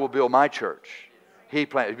said, I will build my church. He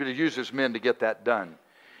planted. He uses men to get that done.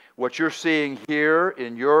 What you're seeing here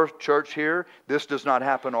in your church here, this does not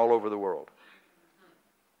happen all over the world.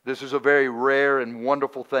 This is a very rare and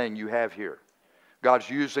wonderful thing you have here. God's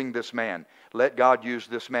using this man. Let God use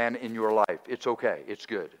this man in your life. It's okay. It's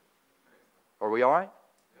good. Are we all right?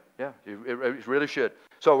 Yeah, it really should.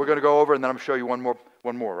 So we're going to go over and then I'm going to show you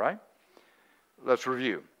one more, right? Let's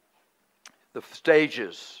review. The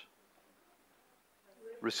stages.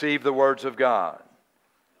 Receive the words of God.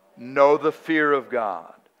 Know the fear of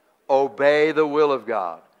God. Obey the will of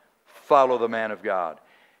God. Follow the man of God.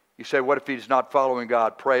 You say, what if he's not following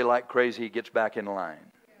God? Pray like crazy, he gets back in line.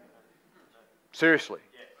 Seriously.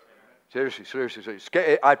 Seriously.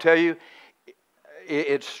 I tell you,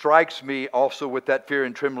 it strikes me also with that fear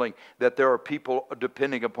and trembling that there are people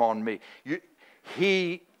depending upon me.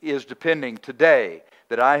 He is depending today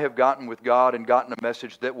that I have gotten with God and gotten a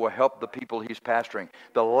message that will help the people he's pastoring.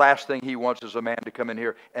 The last thing he wants is a man to come in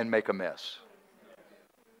here and make a mess.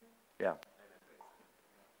 Yeah.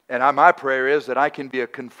 And my prayer is that I can be a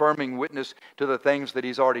confirming witness to the things that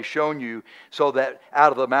he's already shown you, so that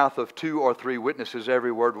out of the mouth of 2 or 3 witnesses,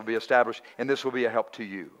 every word will be established, and this will be a help to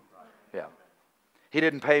you. Yeah. He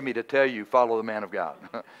didn't pay me to tell you, follow the man of God.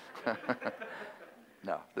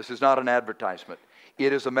 No, this is not an advertisement.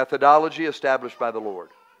 It is a methodology established by the Lord.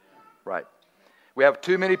 Right. We have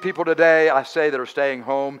too many people today, I say, that are staying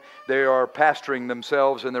home. They are pastoring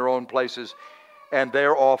themselves in their own places, and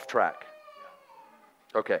they're off track.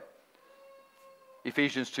 Okay.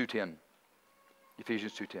 Ephesians 2:10.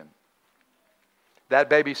 Ephesians 2:10. That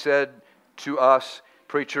baby said to us,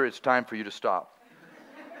 preacher, it's time for you to stop.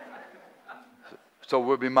 So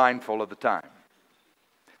we'll be mindful of the time.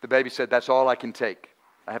 The baby said, that's all I can take.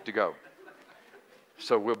 I have to go.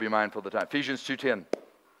 So we'll be mindful of the time. Ephesians 2:10.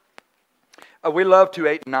 We love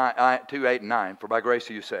 2:8 and 9. For by grace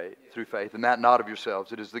are you saved through faith, and that not of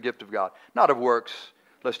yourselves. It is the gift of God, not of works,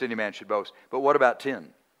 lest any man should boast. But what about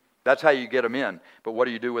 10? That's how you get them in. But what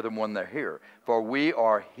do you do with them when they're here? For we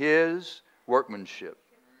are his workmanship,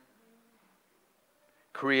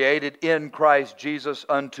 created in Christ Jesus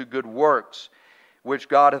unto good works, which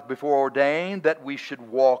God hath before ordained that we should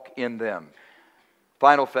walk in them.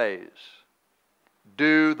 Final phase.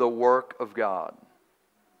 Do the work of God.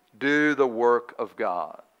 Do the work of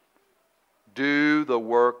God. Do the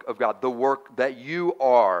work of God. The work that you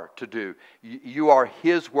are to do. You are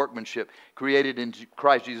his workmanship, created in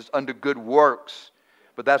Christ Jesus unto good works.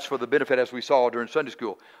 But that's for the benefit, as we saw during Sunday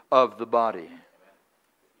school, of the body.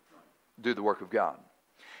 Do the work of God.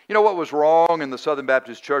 You know what was wrong in the Southern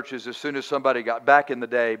Baptist churches? As soon as somebody got, back in the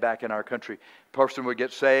day, back in our country, a person would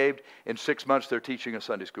get saved. In 6 months, they're teaching a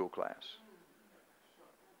Sunday school class.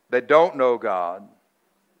 They don't know God.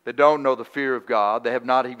 They don't know the fear of God. They have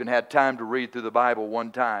not even had time to read through the Bible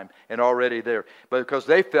one time, and already there. But because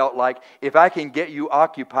they felt like, if I can get you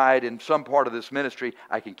occupied in some part of this ministry,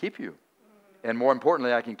 I can keep you. And more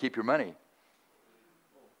importantly, I can keep your money.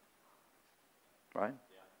 Right?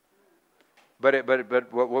 But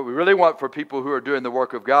what we really want for people who are doing the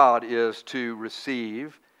work of God is to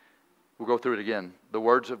receive, we'll go through it again, the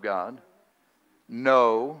words of God,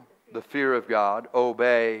 know the fear of God,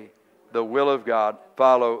 obey the will of God,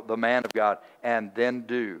 follow the man of God, and then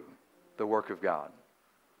do the work of God.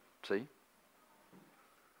 See?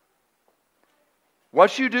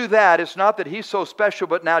 Once you do that, it's not that he's so special,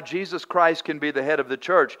 but now Jesus Christ can be the head of the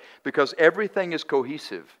church, because everything is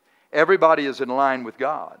cohesive. Everybody is in line with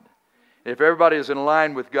God. If everybody is in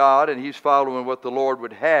line with God and he's following what the Lord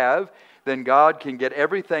would have, then God can get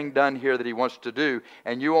everything done here that he wants to do,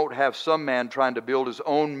 and you won't have some man trying to build his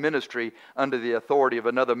own ministry under the authority of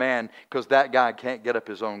another man because that guy can't get up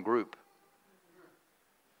his own group.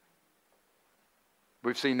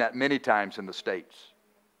 We've seen that many times in the States.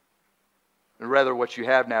 And rather, what you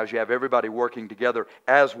have now is you have everybody working together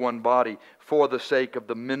as one body for the sake of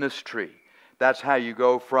the ministry. That's how you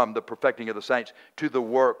go from the perfecting of the saints to the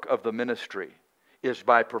work of the ministry, is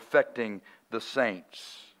by perfecting the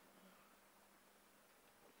saints.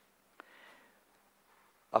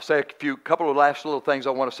 I'll say couple of last little things I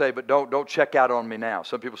want to say, but don't check out on me now.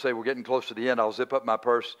 Some people say we're getting close to the end. I'll zip up my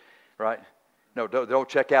purse, right? No, don't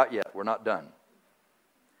check out yet. We're not done.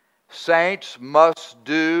 Saints must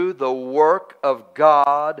do the work of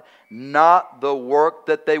God, not the work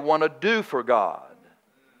that they want to do for God.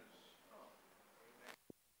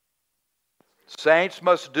 Saints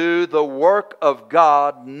must do the work of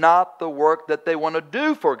God, not the work that they want to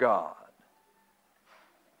do for God.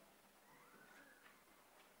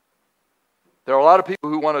 There are a lot of people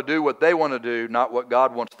who want to do what they want to do, not what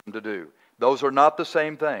God wants them to do. Those are not the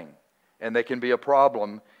same thing, and they can be a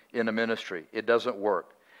problem in a ministry. It doesn't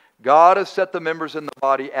work. God has set the members in the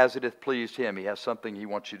body as it hath pleased Him. He has something He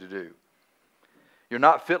wants you to do. You're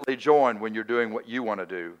not fitly joined when you're doing what you want to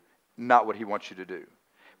do, not what He wants you to do.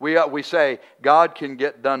 We say God can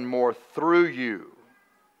get done more through you,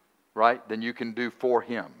 right, than you can do for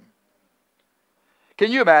Him.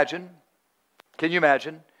 Can you imagine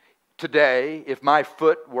today if my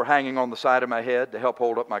foot were hanging on the side of my head to help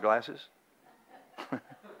hold up my glasses?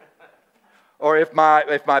 Or if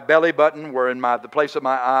my belly button were in the place of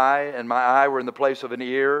my eye, and my eye were in the place of an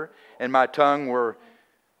ear, and my tongue were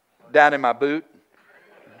down in my boot?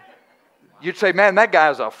 You'd say, man, that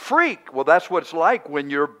guy's a freak. Well, that's what it's like when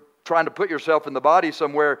you're trying to put yourself in the body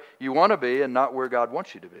somewhere you want to be and not where God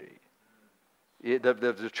wants you to be.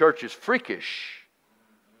 The church is freakish.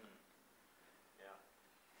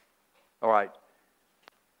 All right.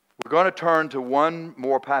 We're going to turn to one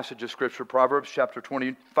more passage of Scripture, Proverbs chapter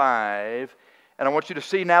 25. And I want you to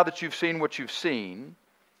see, now that you've seen what you've seen,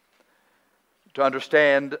 to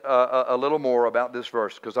understand a little more about this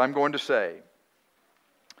verse. Because I'm going to say,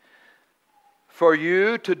 for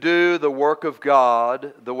you to do the work of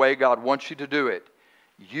God the way God wants you to do it,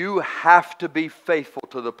 you have to be faithful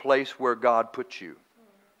to the place where God puts you.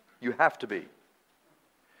 You have to be.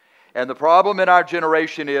 And the problem in our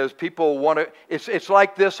generation is people want to... It's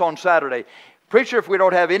like this on Saturday. Preacher, if we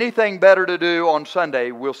don't have anything better to do on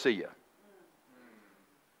Sunday, we'll see you.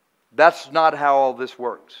 That's not how all this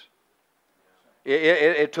works.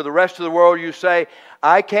 To the rest of the world you say,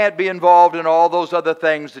 I can't be involved in all those other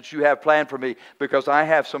things that you have planned for me because I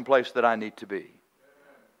have some place that I need to be.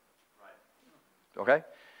 Okay?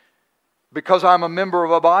 Because I'm a member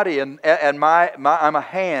of a body and I'm a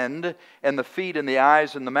hand, and the feet and the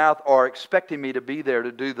eyes and the mouth are expecting me to be there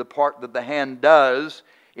to do the part that the hand does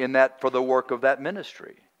in that, for the work of that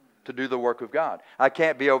ministry, to do the work of God. I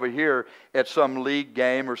can't be over here at some league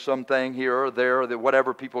game or something here or there, or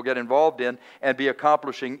whatever people get involved in, and be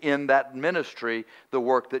accomplishing in that ministry the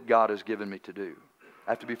work that God has given me to do.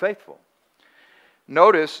 I have to be faithful.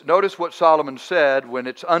 Notice what Solomon said when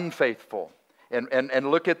it's unfaithful. And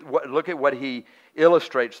look at what he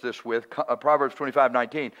illustrates this with. Proverbs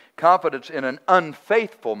 25:19. Confidence in an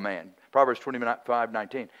unfaithful man. Proverbs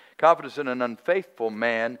 25:19. Confidence in an unfaithful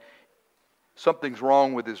man. Something's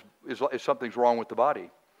wrong with something's wrong with the body.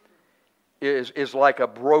 Is like a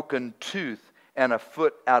broken tooth and a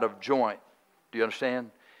foot out of joint. Do you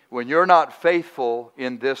understand? When you're not faithful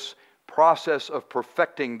in this process of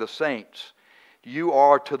perfecting the saints, you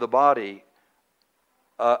are to the body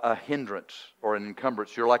a hindrance or an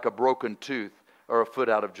encumbrance. You're like a broken tooth or a foot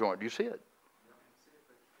out of joint. Do you see it?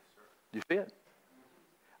 Do you see it?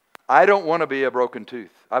 I don't want to be a broken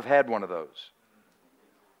tooth. I've had one of those.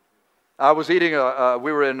 I was eating,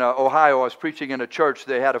 we were in Ohio. I was preaching in a church.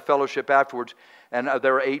 They had a fellowship afterwards, and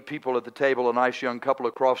there were 8 people at the table, a nice young couple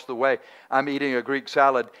across the way. I'm eating a Greek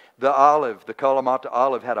salad. The Kalamata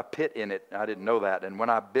olive had a pit in it. I didn't know that. And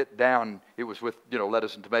when I bit down, it was with,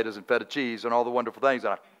 lettuce and tomatoes and feta cheese and all the wonderful things.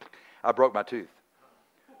 And I broke my tooth.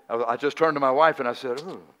 I just turned to my wife and I said,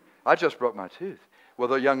 "Oh, I just broke my tooth." Well,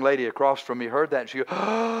 the young lady across from me heard that, and she goes,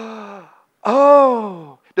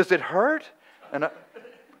 "Oh, does it hurt?" And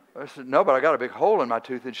I said, "No, but I got a big hole in my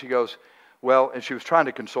tooth." And she goes, "Well," and she was trying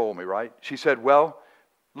to console me, right? She said, "Well,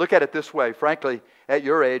 look at it this way. Frankly, at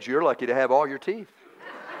your age, you're lucky to have all your teeth."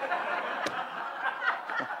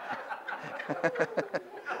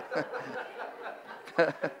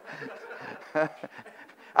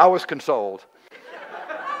 I was consoled.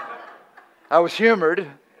 I was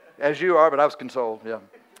humored, as you are, but I was consoled, yeah.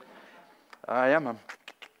 I'm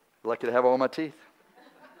lucky to have all my teeth.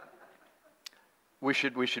 We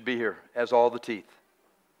should be here as all the teeth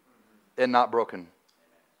and not broken. Do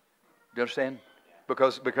you understand?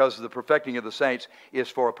 Because the perfecting of the saints is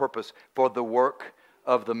for a purpose, for the work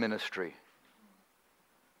of the ministry.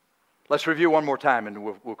 Let's review one more time and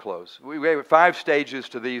we'll close. We have 5 stages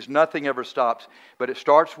to these. Nothing ever stops, but it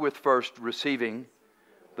starts with first receiving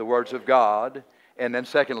the words of God, and then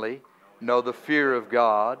secondly, know the fear of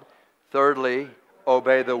God. Thirdly,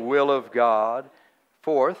 obey the will of God.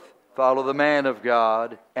 Fourth, follow the man of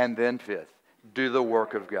God. And then fifth, do the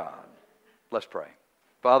work of God. Let's pray.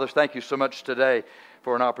 Fathers, thank you so much today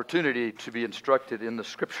for an opportunity to be instructed in the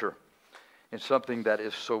Scripture in something that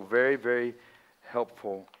is so very, very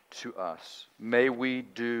helpful to us. May we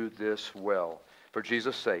do this well. For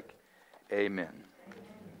Jesus' sake, amen.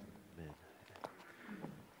 Amen.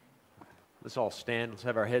 Let's all stand. Let's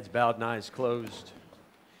have our heads bowed and eyes closed.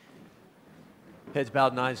 Heads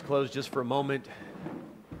bowed and eyes closed just for a moment.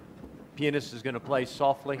 Pianist is going to play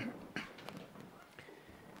softly.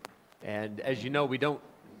 And as you know, we don't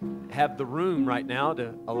have the room right now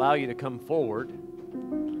to allow you to come forward.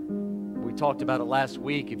 We talked about it last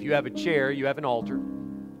week. If you have a chair, you have an altar.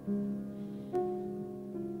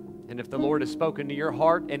 And if the Lord has spoken to your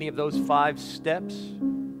heart, any of those 5 steps,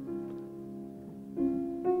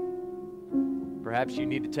 perhaps you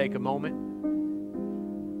need to take a moment.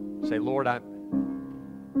 Say, Lord, I'm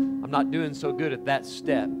not doing so good at that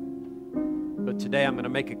step, but today I'm going to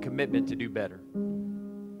make a commitment to do better.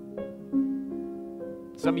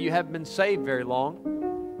 Some of you haven't been saved very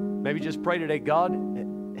long. Maybe just pray today, God,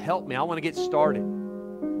 help me. I want to get started.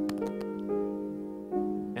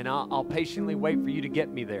 And I'll patiently wait for you to get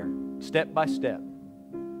me there, step by step.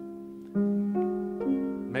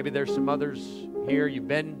 Maybe there's some others here, you've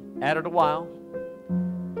been at it a while.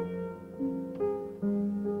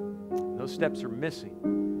 Those steps are missing.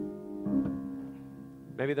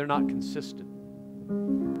 Maybe they're not consistent.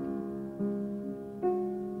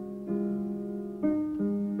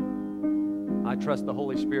 I trust the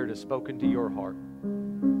Holy Spirit has spoken to your heart,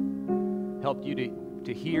 helped you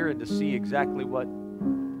to hear and to see exactly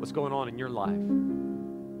what's going on in your life.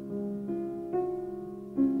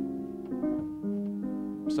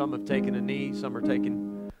 Some have taken a knee, some are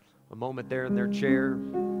taking a moment there in their chair.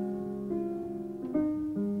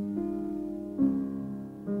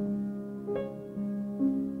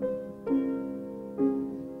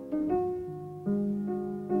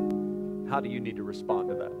 How do you need to respond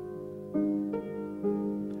to that?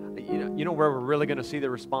 You know where we're really going to see the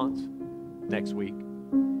response? Next week.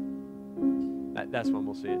 That's when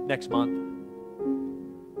we'll see it. Next month.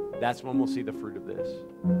 That's when we'll see the fruit of this.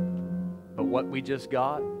 But what we just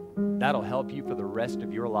got, that'll help you for the rest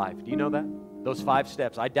of your life. Do you know that? Those 5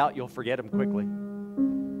 steps, I doubt you'll forget them quickly.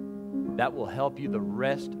 That will help you the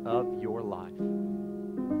rest of your life.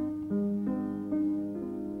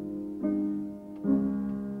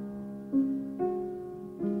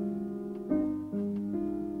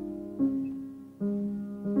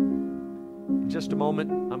 Just a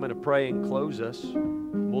moment, I'm going to pray and close us.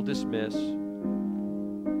 We'll dismiss. I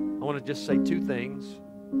want to just say 2 things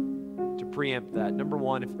to preempt that. Number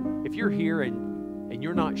one, if you're here and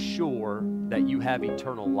you're not sure that you have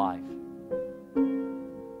eternal life,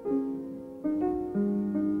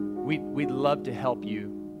 we'd love to help you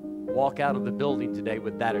walk out of the building today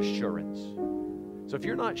with that assurance. So if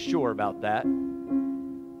you're not sure about that,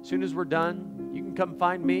 as soon as we're done, you can come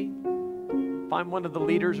find me, find one of the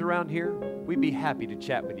leaders around here. We'd be happy to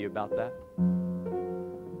chat with you about that.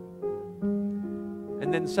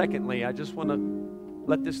 And then secondly, I just want to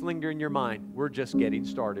let this linger in your mind. We're just getting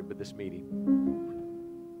started with this meeting.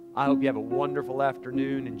 I hope you have a wonderful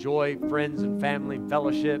afternoon. Enjoy friends and family and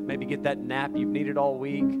fellowship. Maybe get that nap you've needed all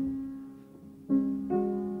week.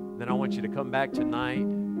 Then I want you to come back tonight,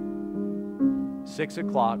 6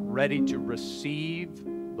 o'clock, ready to receive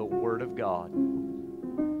the Word of God.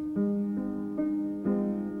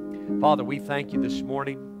 Father, we thank you this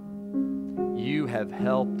morning. You have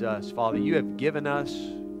helped us, Father. You've given us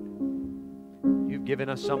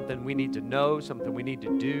something we need to know, something we need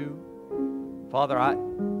to do. Father,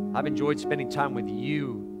 I've enjoyed spending time with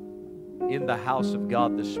you in the house of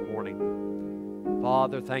God this morning.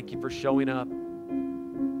 Father, thank you for showing up.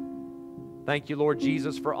 Thank you, Lord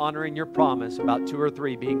Jesus, for honoring your promise about 2 or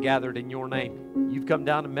 3 being gathered in your name. You've come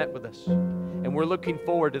down and met with us. And we're looking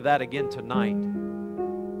forward to that again tonight.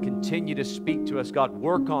 Continue to speak to us, God.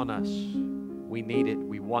 Work on us. We need it.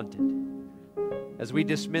 We want it. As we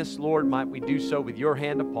dismiss, Lord, might we do so with your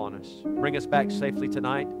hand upon us. Bring us back safely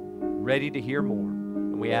tonight, ready to hear more.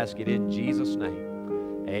 And we ask it in Jesus'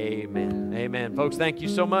 name. Amen. Amen. Folks, thank you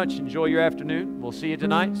so much. Enjoy your afternoon. We'll see you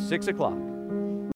tonight, 6 o'clock.